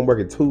at your home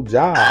working 2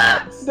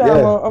 jobs.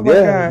 Oh my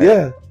God.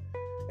 Yeah.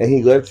 And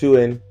he left you,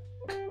 and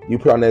you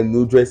put on that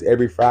new dress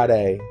every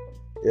Friday.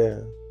 Yeah.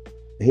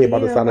 He about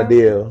to sign a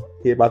deal.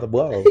 He about to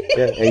blow.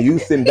 Yeah. And you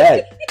sitting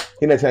back.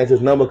 He didn't change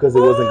his number because it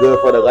wasn't good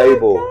for the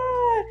label.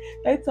 God.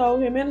 They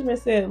told him, management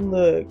said,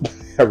 look,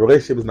 a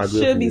relationship is not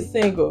good. Should be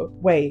single.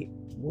 Wait,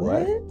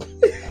 what?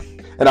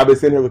 And I've been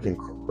sitting here looking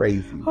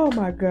crazy. Oh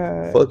my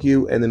God. Fuck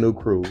you and the new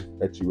crew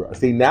that you run.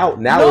 See, now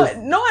no,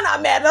 I'm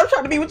not mad. I'm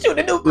trying to be with you,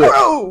 the new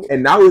crew.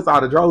 And now it's all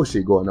the drone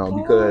shit going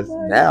on, because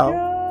now, you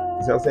know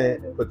what I'm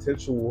saying?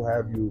 Potential will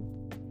have you.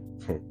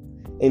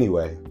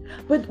 Anyway.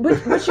 But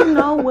you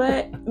know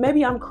what?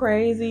 Maybe I'm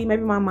crazy.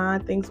 Maybe my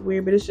mind thinks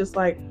weird, but it's just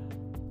like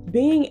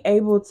being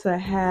able to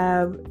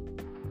have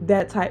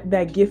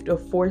that gift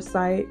of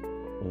foresight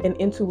and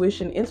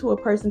intuition into a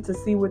person to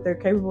see what they're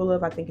capable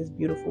of, I think is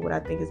beautiful. What I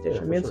think is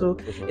detrimental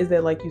for sure. Is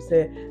that, like you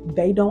said,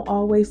 they don't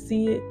always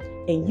see it,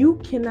 and you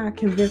cannot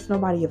convince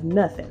nobody of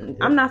nothing.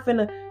 Yeah.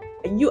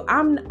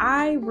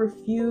 I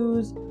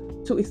refuse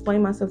to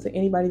explain myself to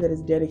anybody that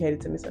is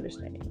dedicated to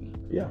misunderstanding me.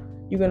 Yeah.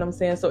 You get what I'm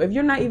saying? So if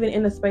you're not even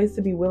in a space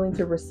to be willing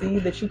to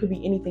receive that you could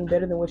be anything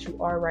better than what you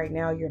are right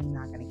now, you're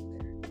not going to get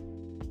there.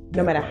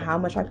 No matter how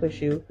much I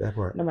push you,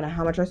 no matter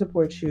how much I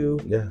support you,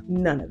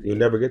 none of it. You'll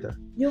never get there.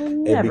 You'll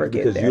never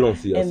get there. Because you don't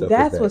see yourself. And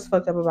that's what's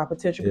fucked up about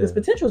potential. Because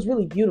potential is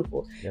really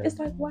beautiful. Yeah. It's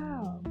like,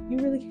 wow, you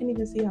really can't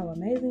even see how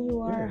amazing you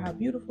are, how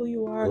beautiful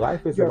you are.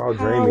 Life is your about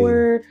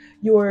power,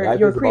 dreaming.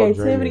 Your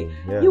creativity.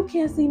 Yeah. You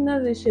can't see none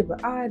of this shit,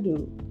 but I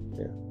do.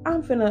 Yeah.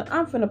 I'm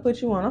finna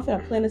put you on. I'm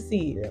finna plant a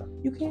seed. Yeah.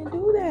 You can't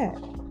do that.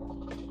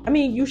 I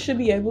mean, you should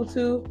be able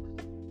to.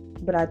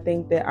 But I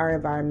think that our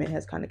environment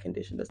has kind of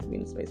conditioned us to be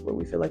in a space where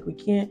we feel like we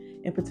can't,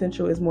 and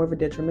potential is more of a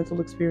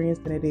detrimental experience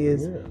than it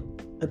is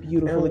a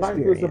beautiful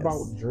experience. Life is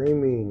about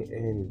dreaming,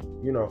 and,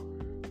 you know,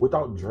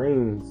 without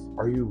dreams,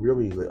 are you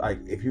really, like,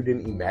 if you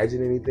didn't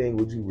imagine anything,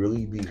 would you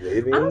really be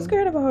living? I'm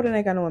scared of a hoe that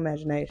ain't got no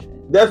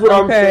imagination. That's what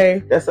I'm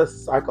saying. That's a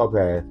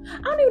psychopath.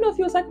 I don't even know if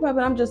you're a psychopath,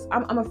 but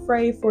I'm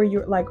afraid for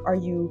your, like, are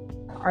you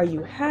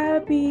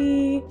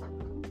happy?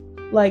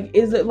 Like,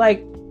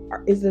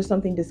 is there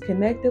something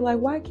disconnected? Like,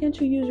 why can't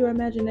you use your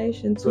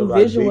imagination to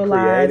visualize?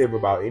 Be creative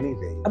about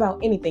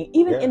anything.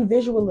 Even in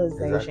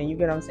visualization. Exactly. You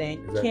get what I'm saying?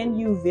 Exactly. Can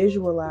you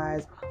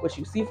visualize what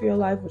you see for your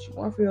life, what you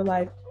want for your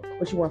life,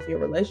 what you want for your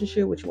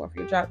relationship, what you want for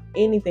your job,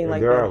 anything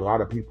like that? There are a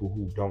lot of people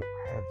who don't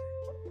have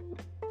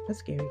that. That's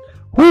scary.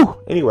 Whew.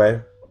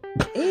 Anyway.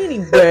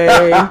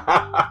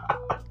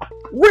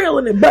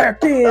 Reeling it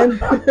back in.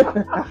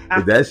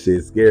 That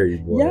shit's scary,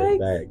 boy.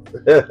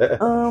 Yikes.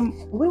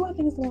 What do I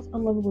think is the most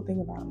unlovable thing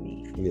about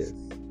me? Yes.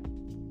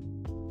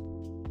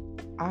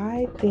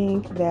 I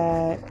think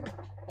that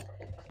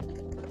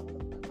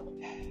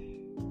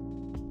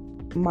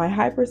my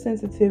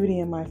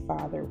hypersensitivity and my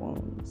father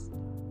wounds.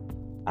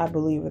 I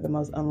believe are the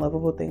most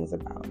unlovable things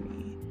about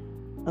me.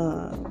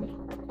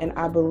 And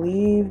I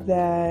believe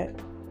that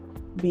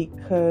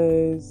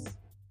because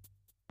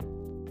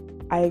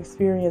I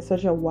experienced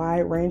such a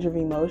wide range of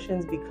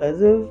emotions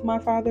because of my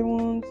father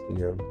wounds,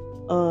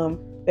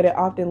 that it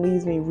often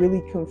leaves me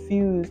really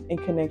confused in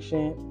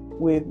connection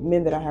with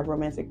men that I have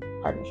romantic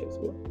partnerships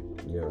with.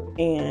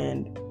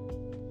 And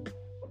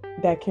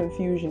that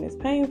confusion is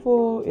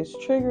painful, it's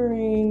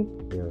triggering.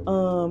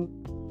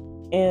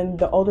 And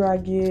the older I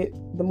get,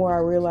 the more I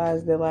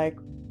realize that like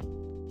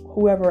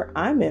whoever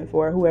I'm meant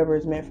for, whoever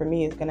is meant for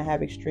me is gonna have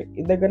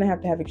they're gonna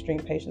have to have extreme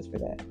patience for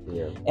that.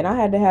 And I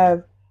had to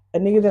have a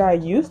nigga that I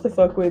used to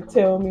fuck with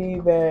tell me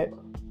that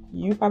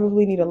you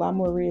probably need a lot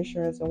more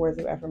reassurance and words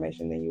of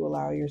affirmation than you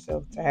allow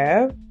yourself to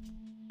have,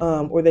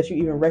 or that you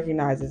even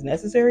recognize is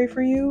necessary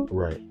for you.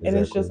 Right. Exactly. And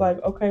it's just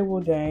like, okay,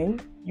 well, dang,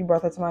 you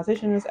brought that to my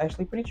attention. It's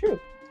actually pretty true.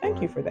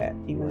 Thank you for that,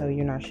 even though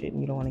you're not shit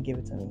and you don't want to give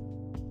it to me.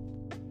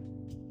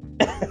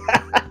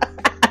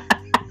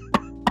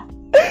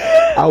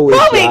 I wish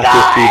y'all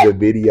could see the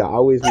video. I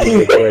always need to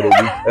record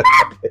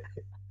it.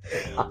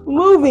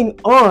 Moving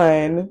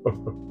on.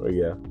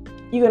 Yeah.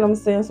 You get what I'm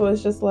saying? So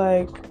it's just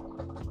like,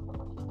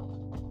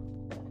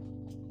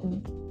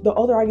 the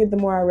older I get, the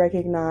more I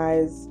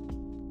recognize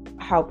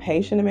how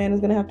patient a man is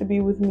going to have to be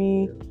with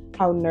me,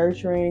 how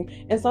nurturing.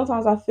 And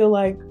sometimes I feel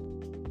like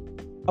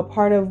a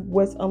part of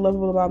what's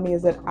unlovable about me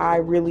is that I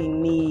really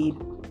need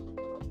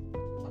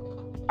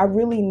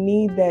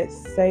that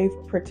safe,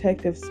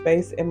 protective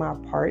space in my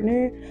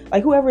partner.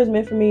 Like whoever is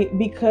meant for me,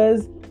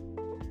 because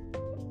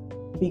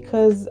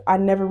I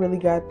never really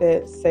got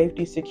that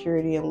safety,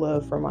 security, and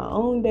love from my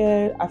own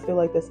dad. I feel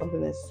like that's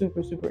something that's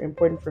super, super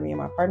important for me in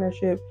my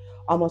partnership,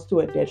 almost to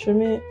a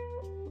detriment.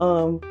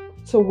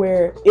 To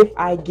where if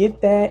I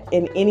get that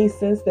in any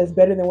sense that's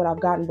better than what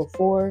I've gotten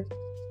before,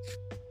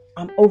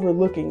 I'm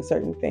overlooking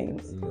certain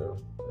things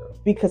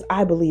because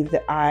I believe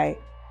that I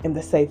am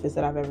the safest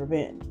that I've ever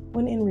been.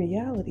 When in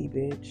reality,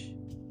 bitch,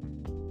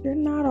 you're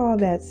not all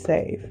that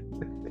safe.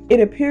 It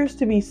appears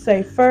to be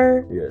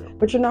safer,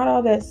 but you're not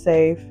all that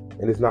safe.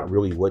 And it's not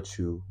really what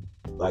you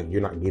like.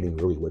 You're not getting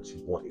really what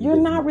you want. You're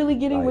not really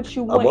getting what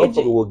you want. A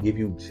motherfucker will give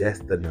you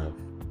just enough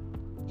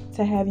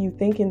to have you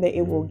thinking that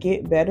it will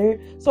get better.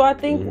 So I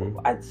think,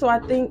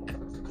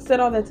 said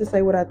all that to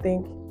say what I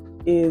think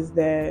is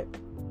that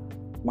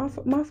my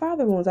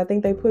father wounds, I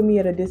think they put me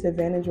at a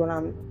disadvantage when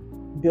I'm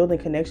building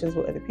connections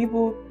with other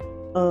people.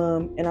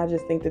 And I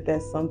just think that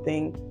that's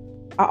something.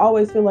 I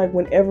always feel like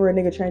whenever a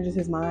nigga changes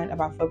his mind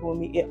about fucking with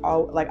me,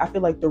 I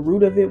feel like the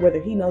root of it, whether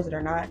he knows it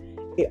or not,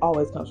 it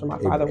always comes from my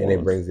father wounds. And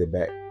it brings it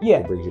back. Yeah.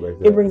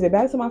 It brings it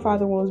back to my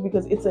father wounds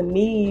because it's a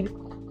need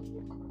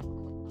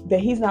that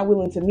he's not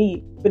willing to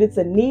meet, but it's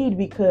a need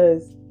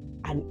because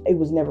it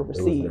was never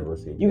received.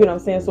 You get what I'm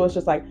saying? So it's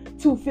just like,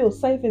 to feel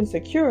safe and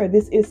secure,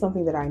 this is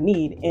something that I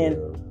need. And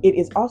it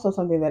is also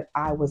something that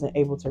I wasn't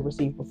able to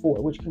receive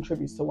before, which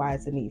contributes to why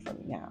it's a need for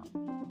me now.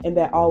 And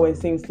that always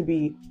seems to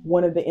be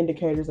one of the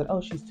indicators that,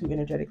 oh, she's too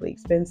energetically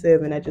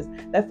expensive. And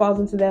that falls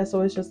into that. So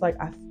it's just like,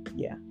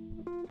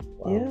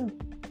 Wow.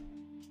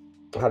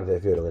 How did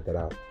that feel to let that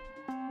out?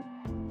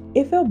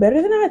 It felt better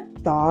than I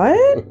thought.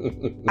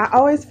 I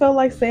always felt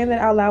like saying that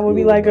out loud would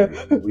be like a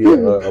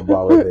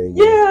baller thing.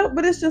 Yeah,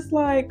 but it's just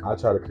like, I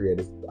try to create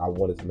this. I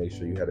wanted to make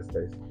sure you had a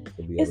space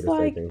to be able to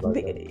say things like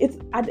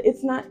that.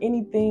 It's not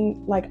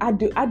anything like I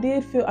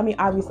did feel. I mean,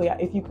 obviously,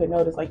 if you could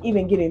notice, like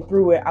even getting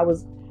through it, I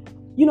was,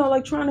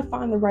 like trying to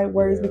find the right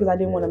words because I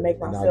didn't want to make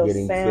myself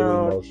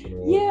sound.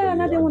 Yeah,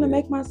 and I didn't want to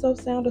make myself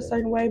sound a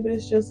certain way, but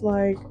it's just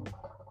like,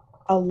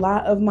 a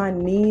lot of my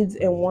needs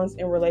and wants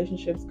in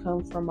relationships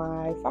come from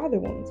my father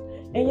wounds.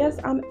 And yes,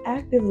 I'm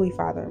actively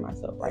fathering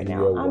myself right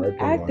now. I'm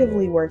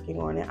actively working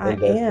on it.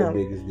 And that's the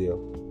biggest deal.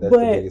 That's the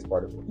biggest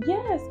part of it.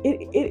 Yes,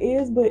 it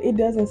is, but it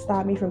doesn't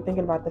stop me from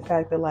thinking about the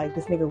fact that like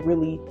this nigga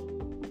really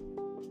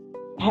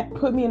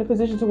put me in a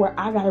position to where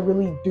I gotta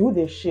really do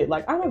this shit.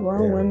 Like I'm a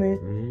grown woman.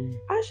 Mm-hmm.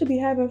 I should be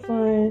having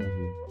fun.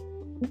 Mm-hmm.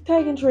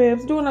 Taking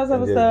trips, doing that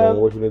other stuff,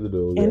 what you need to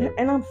do,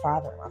 and I'm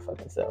fathering my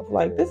fucking self.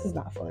 Like this is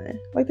not fun.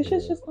 Like this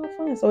shit's just not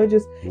fun. So would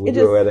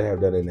you rather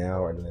have done it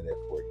now or done it at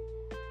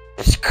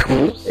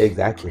 40?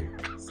 Exactly.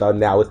 So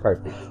now it's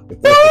perfect.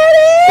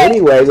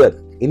 Anyway,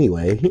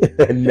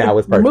 now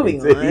it's perfect.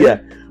 Moving on.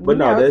 Yeah, but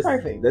no, that's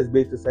perfect. That's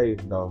big to say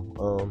though.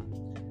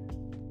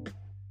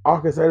 All I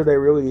can say today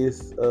really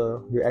is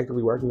you're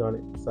actively working on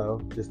it.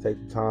 So just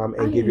take the time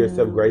and give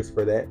yourself grace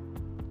for that.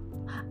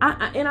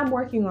 And I'm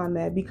working on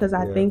that because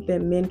I think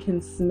that men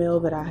can smell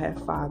that I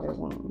have father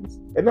wounds.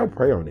 And don't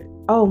prey on it.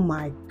 Oh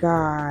my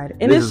God.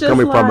 And this it's is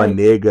coming like, from a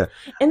nigga.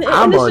 And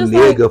I'm a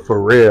nigga like,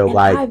 for real.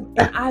 I've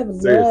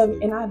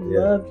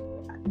loved.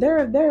 There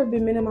have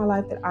been men in my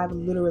life that I've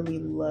literally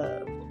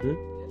loved.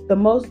 Mm-hmm.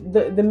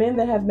 The men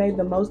that have made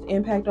the most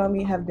impact on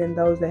me have been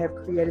those that have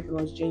created the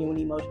most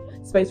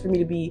genuine space for me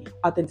to be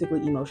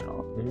authentically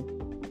emotional.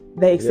 Mm-hmm.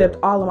 They accept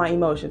all of my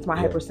emotions, my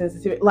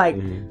hypersensitivity. Like,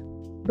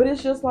 but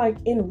it's just like,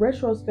 in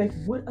retrospect,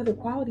 what other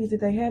qualities did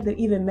they have that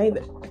even made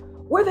it?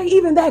 Were they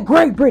even that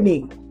great,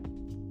 Brittany?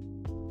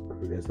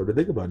 That's something to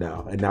think about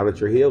now. And now that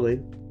you're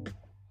healing,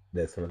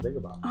 that's something to think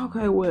about.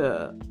 Okay,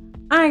 well,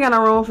 I ain't got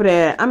no room for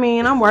that. I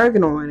mean, I'm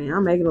working on it.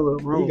 I'm making a little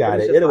room. You got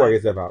it. It'll work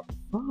itself out.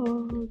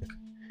 Fuck.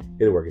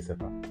 It'll work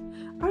itself out.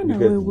 I know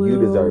because it will. You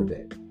deserve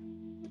that.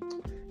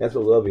 That's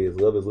what love is.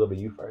 Love is loving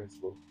you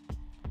first.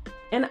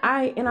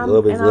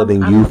 Love is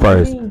loving you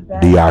first.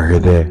 Do y'all hear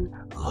that?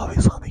 Love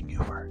is loving you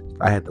first.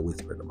 I had to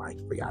whisper in the mic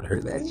for y'all to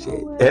hear that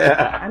shit.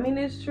 I mean,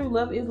 it's true.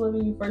 Love is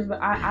loving you first,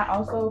 but I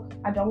also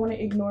don't want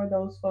to ignore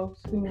those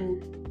folks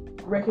who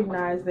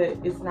recognize that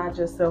it's not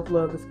just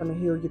self-love that's going to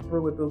heal you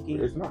through it, Bookie.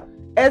 It's not.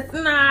 It's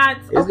not.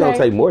 It's going to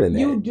take more than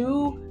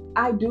that.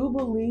 I do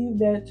believe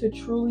that to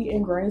truly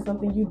ingrain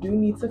something, you do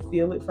need to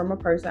feel it from a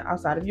person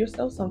outside of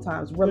yourself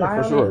sometimes. Rely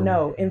on it?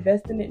 No.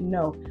 Invest in it?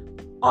 No.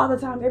 All the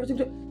time, every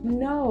single time?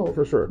 No.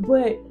 For sure.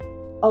 But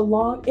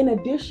in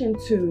addition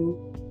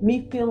to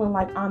me feeling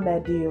like I'm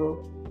that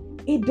deal,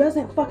 it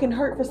doesn't fucking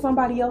hurt for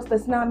somebody else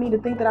that's not me to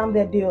think that I'm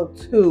that deal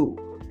too.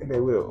 And they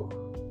will.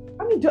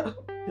 I mean, duh.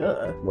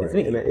 Right. It's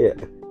me. Yeah.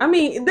 I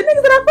mean, the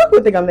niggas that I fuck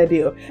with think I'm that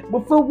deal.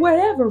 But for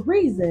whatever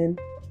reason,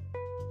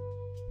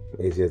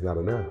 it's just not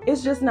enough.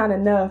 It's just not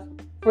enough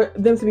for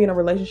them to be in a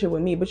relationship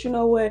with me. But you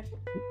know what?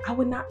 I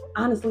would not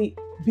honestly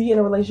be in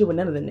a relationship with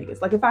none of the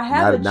niggas. Like if I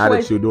have a choice. Now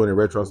that you're doing it in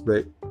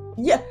retrospect.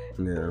 Yeah.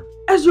 Yeah.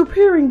 As you're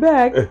peering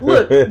back,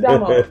 look,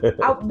 Domo,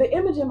 the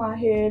image in my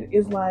head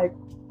is like,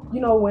 you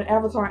know, when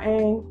Avatar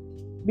Aang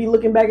be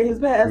looking back at his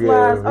past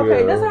lives.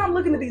 Okay, that's how I'm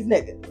looking at these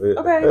niggas.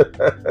 Okay,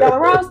 y'all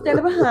are all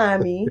standing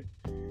behind me.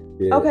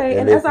 Yeah, okay,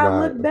 and as I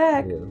look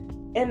back,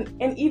 and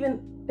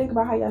even think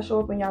about how y'all show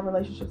up in y'all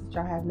relationships that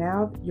y'all have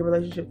now, your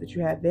relationship that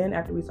you had then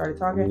after we started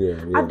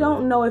talking. I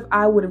don't know if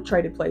I would have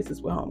traded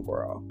places with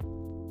homegirl.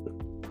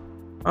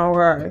 All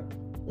right.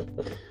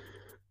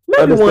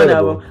 Maybe one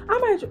of them.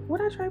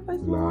 Would I trade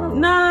places with one of them?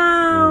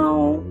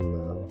 No.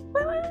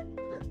 Really?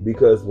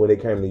 Because when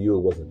it came to you,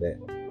 it wasn't that.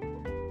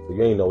 So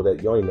you ain't know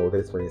that. You only know what that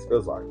experience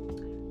feels like.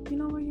 You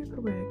know what? You're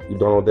correct. You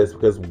don't know this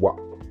because what?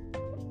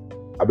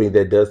 I mean,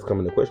 that does come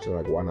into question.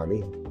 Like, why not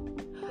me?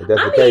 If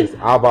that's the case,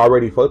 I've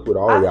already fucked with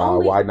all of y'all.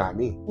 Why not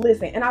me?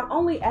 Listen, and I've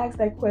only asked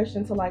that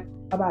question to like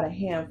about a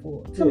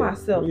handful to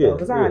myself though,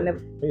 because I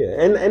never.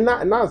 Yeah, and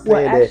not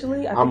saying that.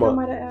 Actually, I think I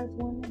might have asked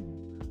one.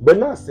 But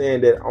not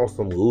saying that on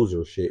some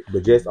loser shit,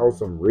 but just on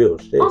some real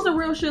shit. On some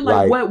real shit,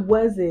 like what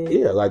was it?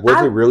 Yeah, like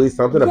was it really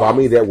something about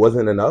me that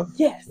wasn't enough?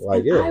 Yes.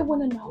 Like I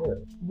want to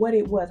know what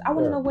it was. I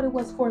want to know what it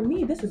was for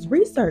me. This is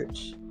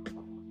research.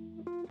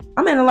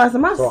 I'm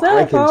analyzing myself. So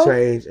I can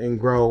change and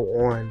grow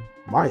on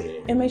my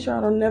end. And make sure I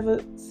don't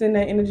never send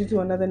that energy to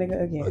another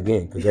nigga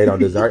again. Because they don't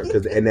deserve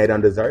and they don't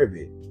deserve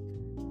it.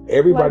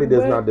 Everybody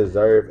does not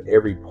deserve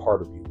every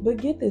part of you. But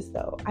get this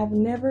though, I've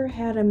never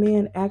had a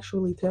man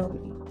actually tell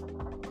me.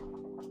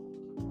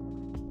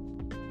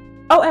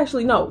 Oh,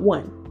 actually, no,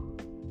 one.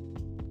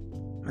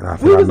 And I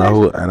think I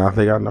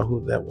know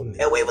who that one is.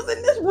 And we was in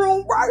this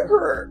room right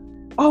here.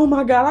 Oh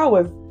my God, I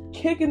was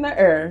kicking the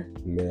air.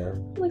 Yeah.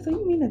 I'm like, so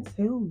you mean to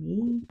tell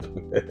me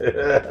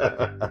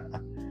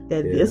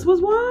that this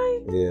was why?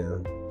 Yeah.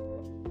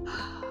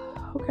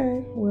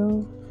 Okay,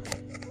 well.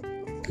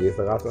 Yes,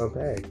 I got to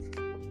unpack.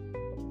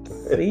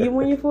 See you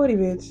when you're 40,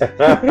 bitch.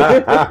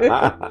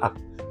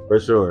 For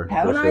sure.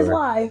 Have a nice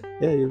life.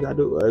 Yeah, you gotta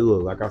do.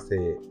 Look, like I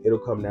said, it'll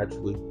come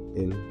naturally,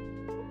 and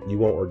you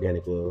want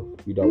organic love.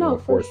 You don't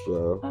want forced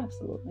love.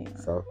 Absolutely not.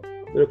 So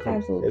it'll come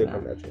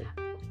naturally.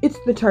 It's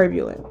the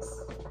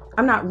turbulence.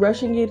 I'm not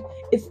rushing it.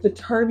 It's the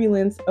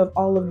turbulence of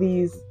all of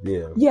these.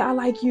 Yeah. Yeah, I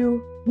like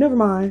you. Never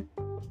mind.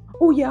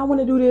 Oh yeah, I want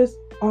to do this.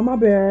 Oh my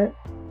bad.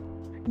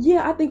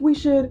 Yeah, I think we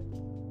should.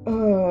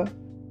 You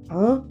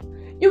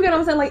get what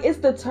I'm saying? Like, it's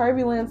the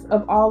turbulence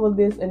of all of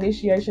this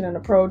initiation and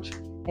approach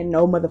and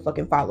no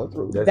motherfucking follow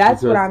through.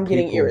 That's what I'm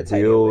getting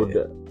irritated with.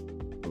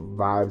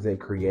 Vibes and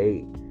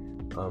create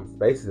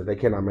spaces that they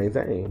cannot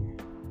maintain.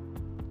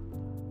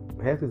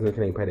 Half of them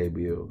can't pay their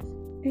bills.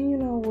 And you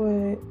know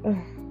what?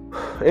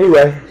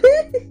 Anyway.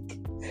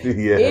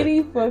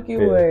 Any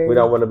fucking way. We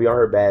don't want to be on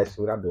her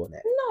bashing. We're not doing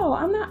that. No,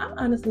 I'm not. I'm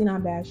honestly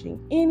not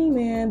bashing any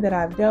man that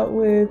I've dealt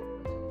with,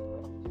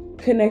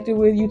 connected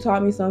with. You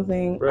taught me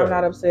something. Right. I'm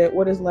not upset.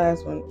 What is the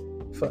last one?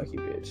 Fuck you,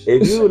 bitch.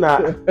 If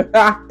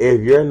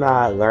you're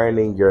not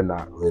learning, you're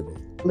not living.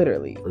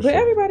 Literally. But sure.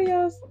 Everybody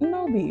else,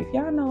 no beef.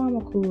 Y'all know I'm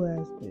a cool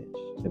ass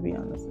bitch, to be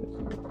honest with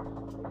you.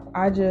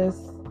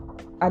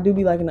 I do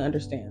be liking to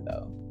understand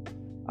though.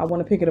 I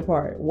want to pick it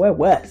apart. What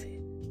was it?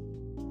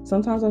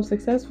 Sometimes I'm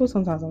successful,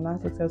 sometimes I'm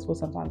not successful,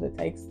 sometimes it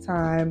takes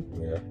time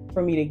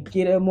for me to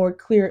get a more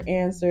clear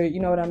answer. You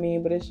know what I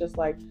mean? But it's just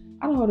like,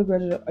 I don't hold a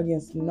grudge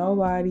against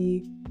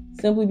nobody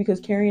simply because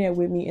carrying it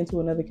with me into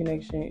another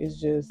connection is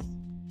just,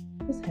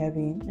 it's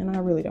heavy and I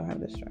really don't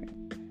have the strength.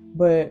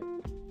 But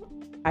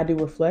I do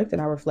reflect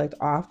and I reflect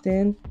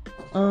often.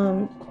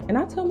 And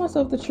I tell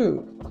myself the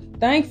truth.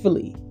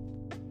 Thankfully.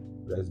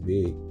 That's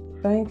big.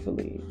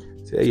 Thankfully.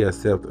 Tell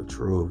yourself the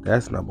truth.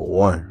 That's number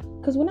one.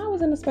 Because when I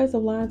was in the space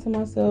of lying to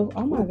myself,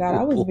 oh my God,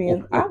 I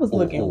was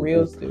looking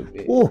real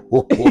stupid. No,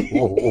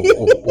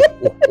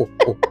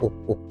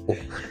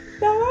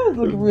 I was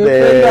looking real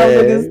crazy. I was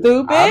looking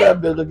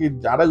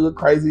stupid. I done look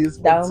crazy as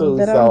fuck too.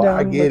 So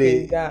I get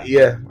it.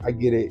 Yeah, I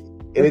get it.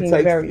 And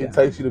it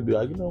takes you to be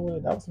like, you know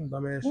what? That was some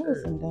dumbass shit. That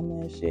was some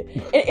dumbass shit.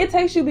 It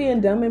takes you being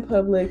dumb in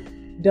public,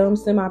 dumb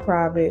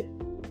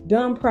semi-private,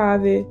 dumb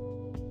private,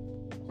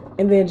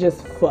 and then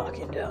just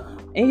fucking dumb.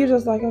 And you're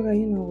just like, okay,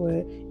 you know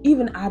what?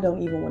 Even I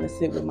don't even want to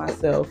sit with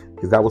myself.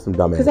 Because that was some dumbass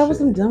shit. Because that was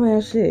some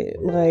dumbass shit.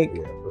 Like,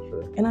 yeah, for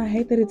sure. And I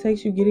hate that it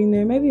takes you getting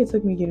there. Maybe it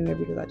took me getting there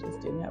because I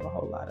just didn't have a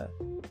whole lot of,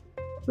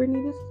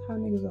 Brittany, this is how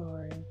niggas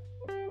are.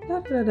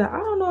 Da, da, da. I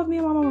don't know if me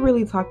and my mama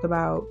really talked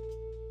about.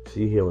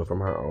 She healing from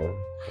her own.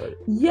 Like,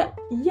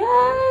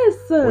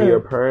 yes. When your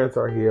parents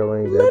are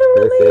healing,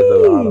 that says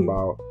a lot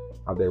about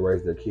how they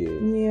raise their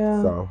kids.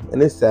 Yeah. So,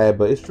 and it's sad,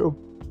 but it's true.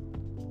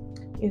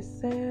 It's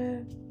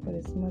sad, but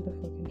it's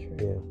motherfucking true.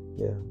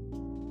 Yeah.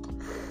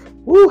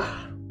 Woo.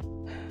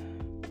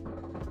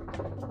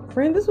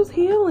 Friend, this was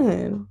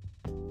healing.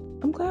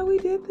 I'm glad we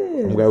did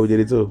this. I'm glad we did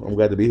it too. I'm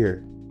glad to be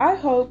here. I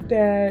hope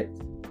that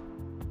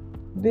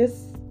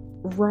this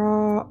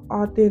raw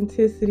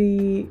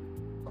authenticity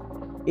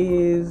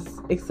is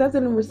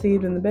accepted and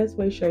received in the best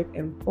way, shape,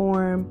 and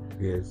form.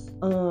 Yes.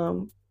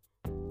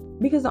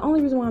 Because the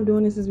only reason why I'm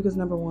doing this is because,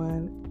 number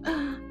one,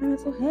 my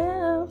mental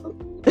health.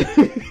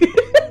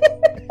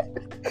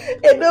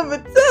 And number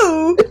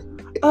two,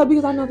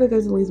 because I know that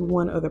there's at least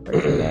one other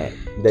person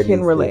that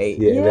can relate.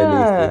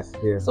 Yeah.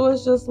 So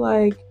it's just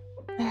like,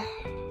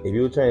 if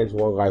you change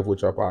one life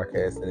with your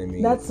podcast, then it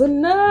means that's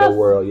enough. The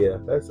world,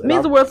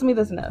 means the world to me.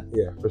 That's enough.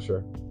 Yeah, for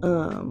sure.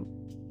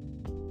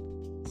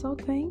 So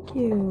thank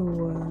you.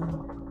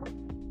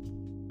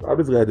 I'm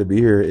just glad to be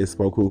here at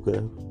Smoke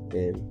Hookah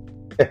and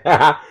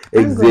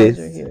I'm glad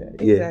you're here.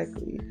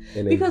 Exactly.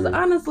 Yes. Because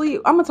honestly,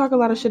 I'm gonna talk a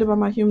lot of shit about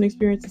my human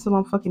experience until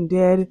I'm fucking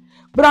dead.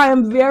 But I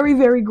am very,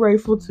 very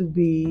grateful to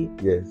be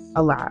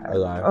alive.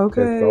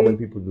 Okay. Because so many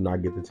people do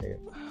not get the chance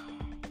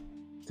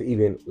to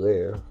even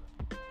live.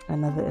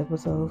 Another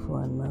episode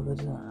for another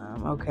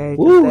time. Okay.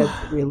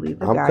 That's really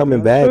the I'm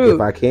coming back truth.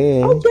 If I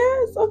can. Oh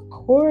yes, of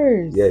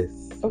course.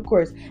 Yes. Of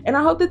course. And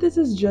I hope that this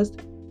is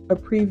just a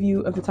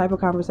preview of the type of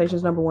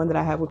conversations, number one, that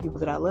I have with people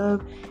that I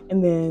love,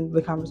 and then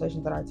the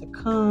conversations that are to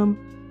come.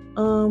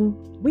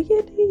 We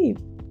get deep.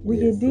 We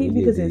get deep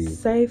because it's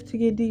safe to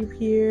get deep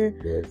here.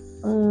 Yes.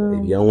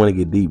 If you don't want to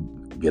get deep,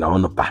 get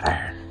on the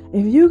fire.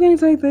 If you can't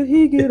take the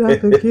heat, get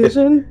out the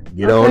kitchen.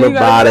 Get on the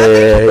body.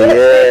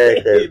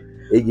 Yeah.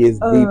 It gets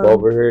deep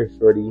over here,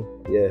 shorty.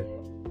 Yeah.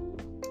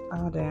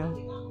 Oh, damn.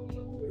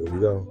 Here we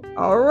go.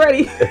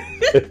 Alrighty.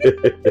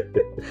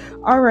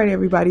 Alright,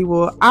 everybody.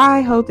 Well,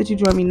 I hope that you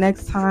join me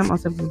next time on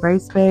Simply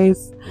Brave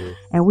Space. Yes.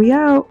 And we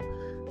out.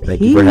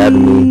 Thank you for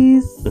having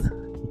me.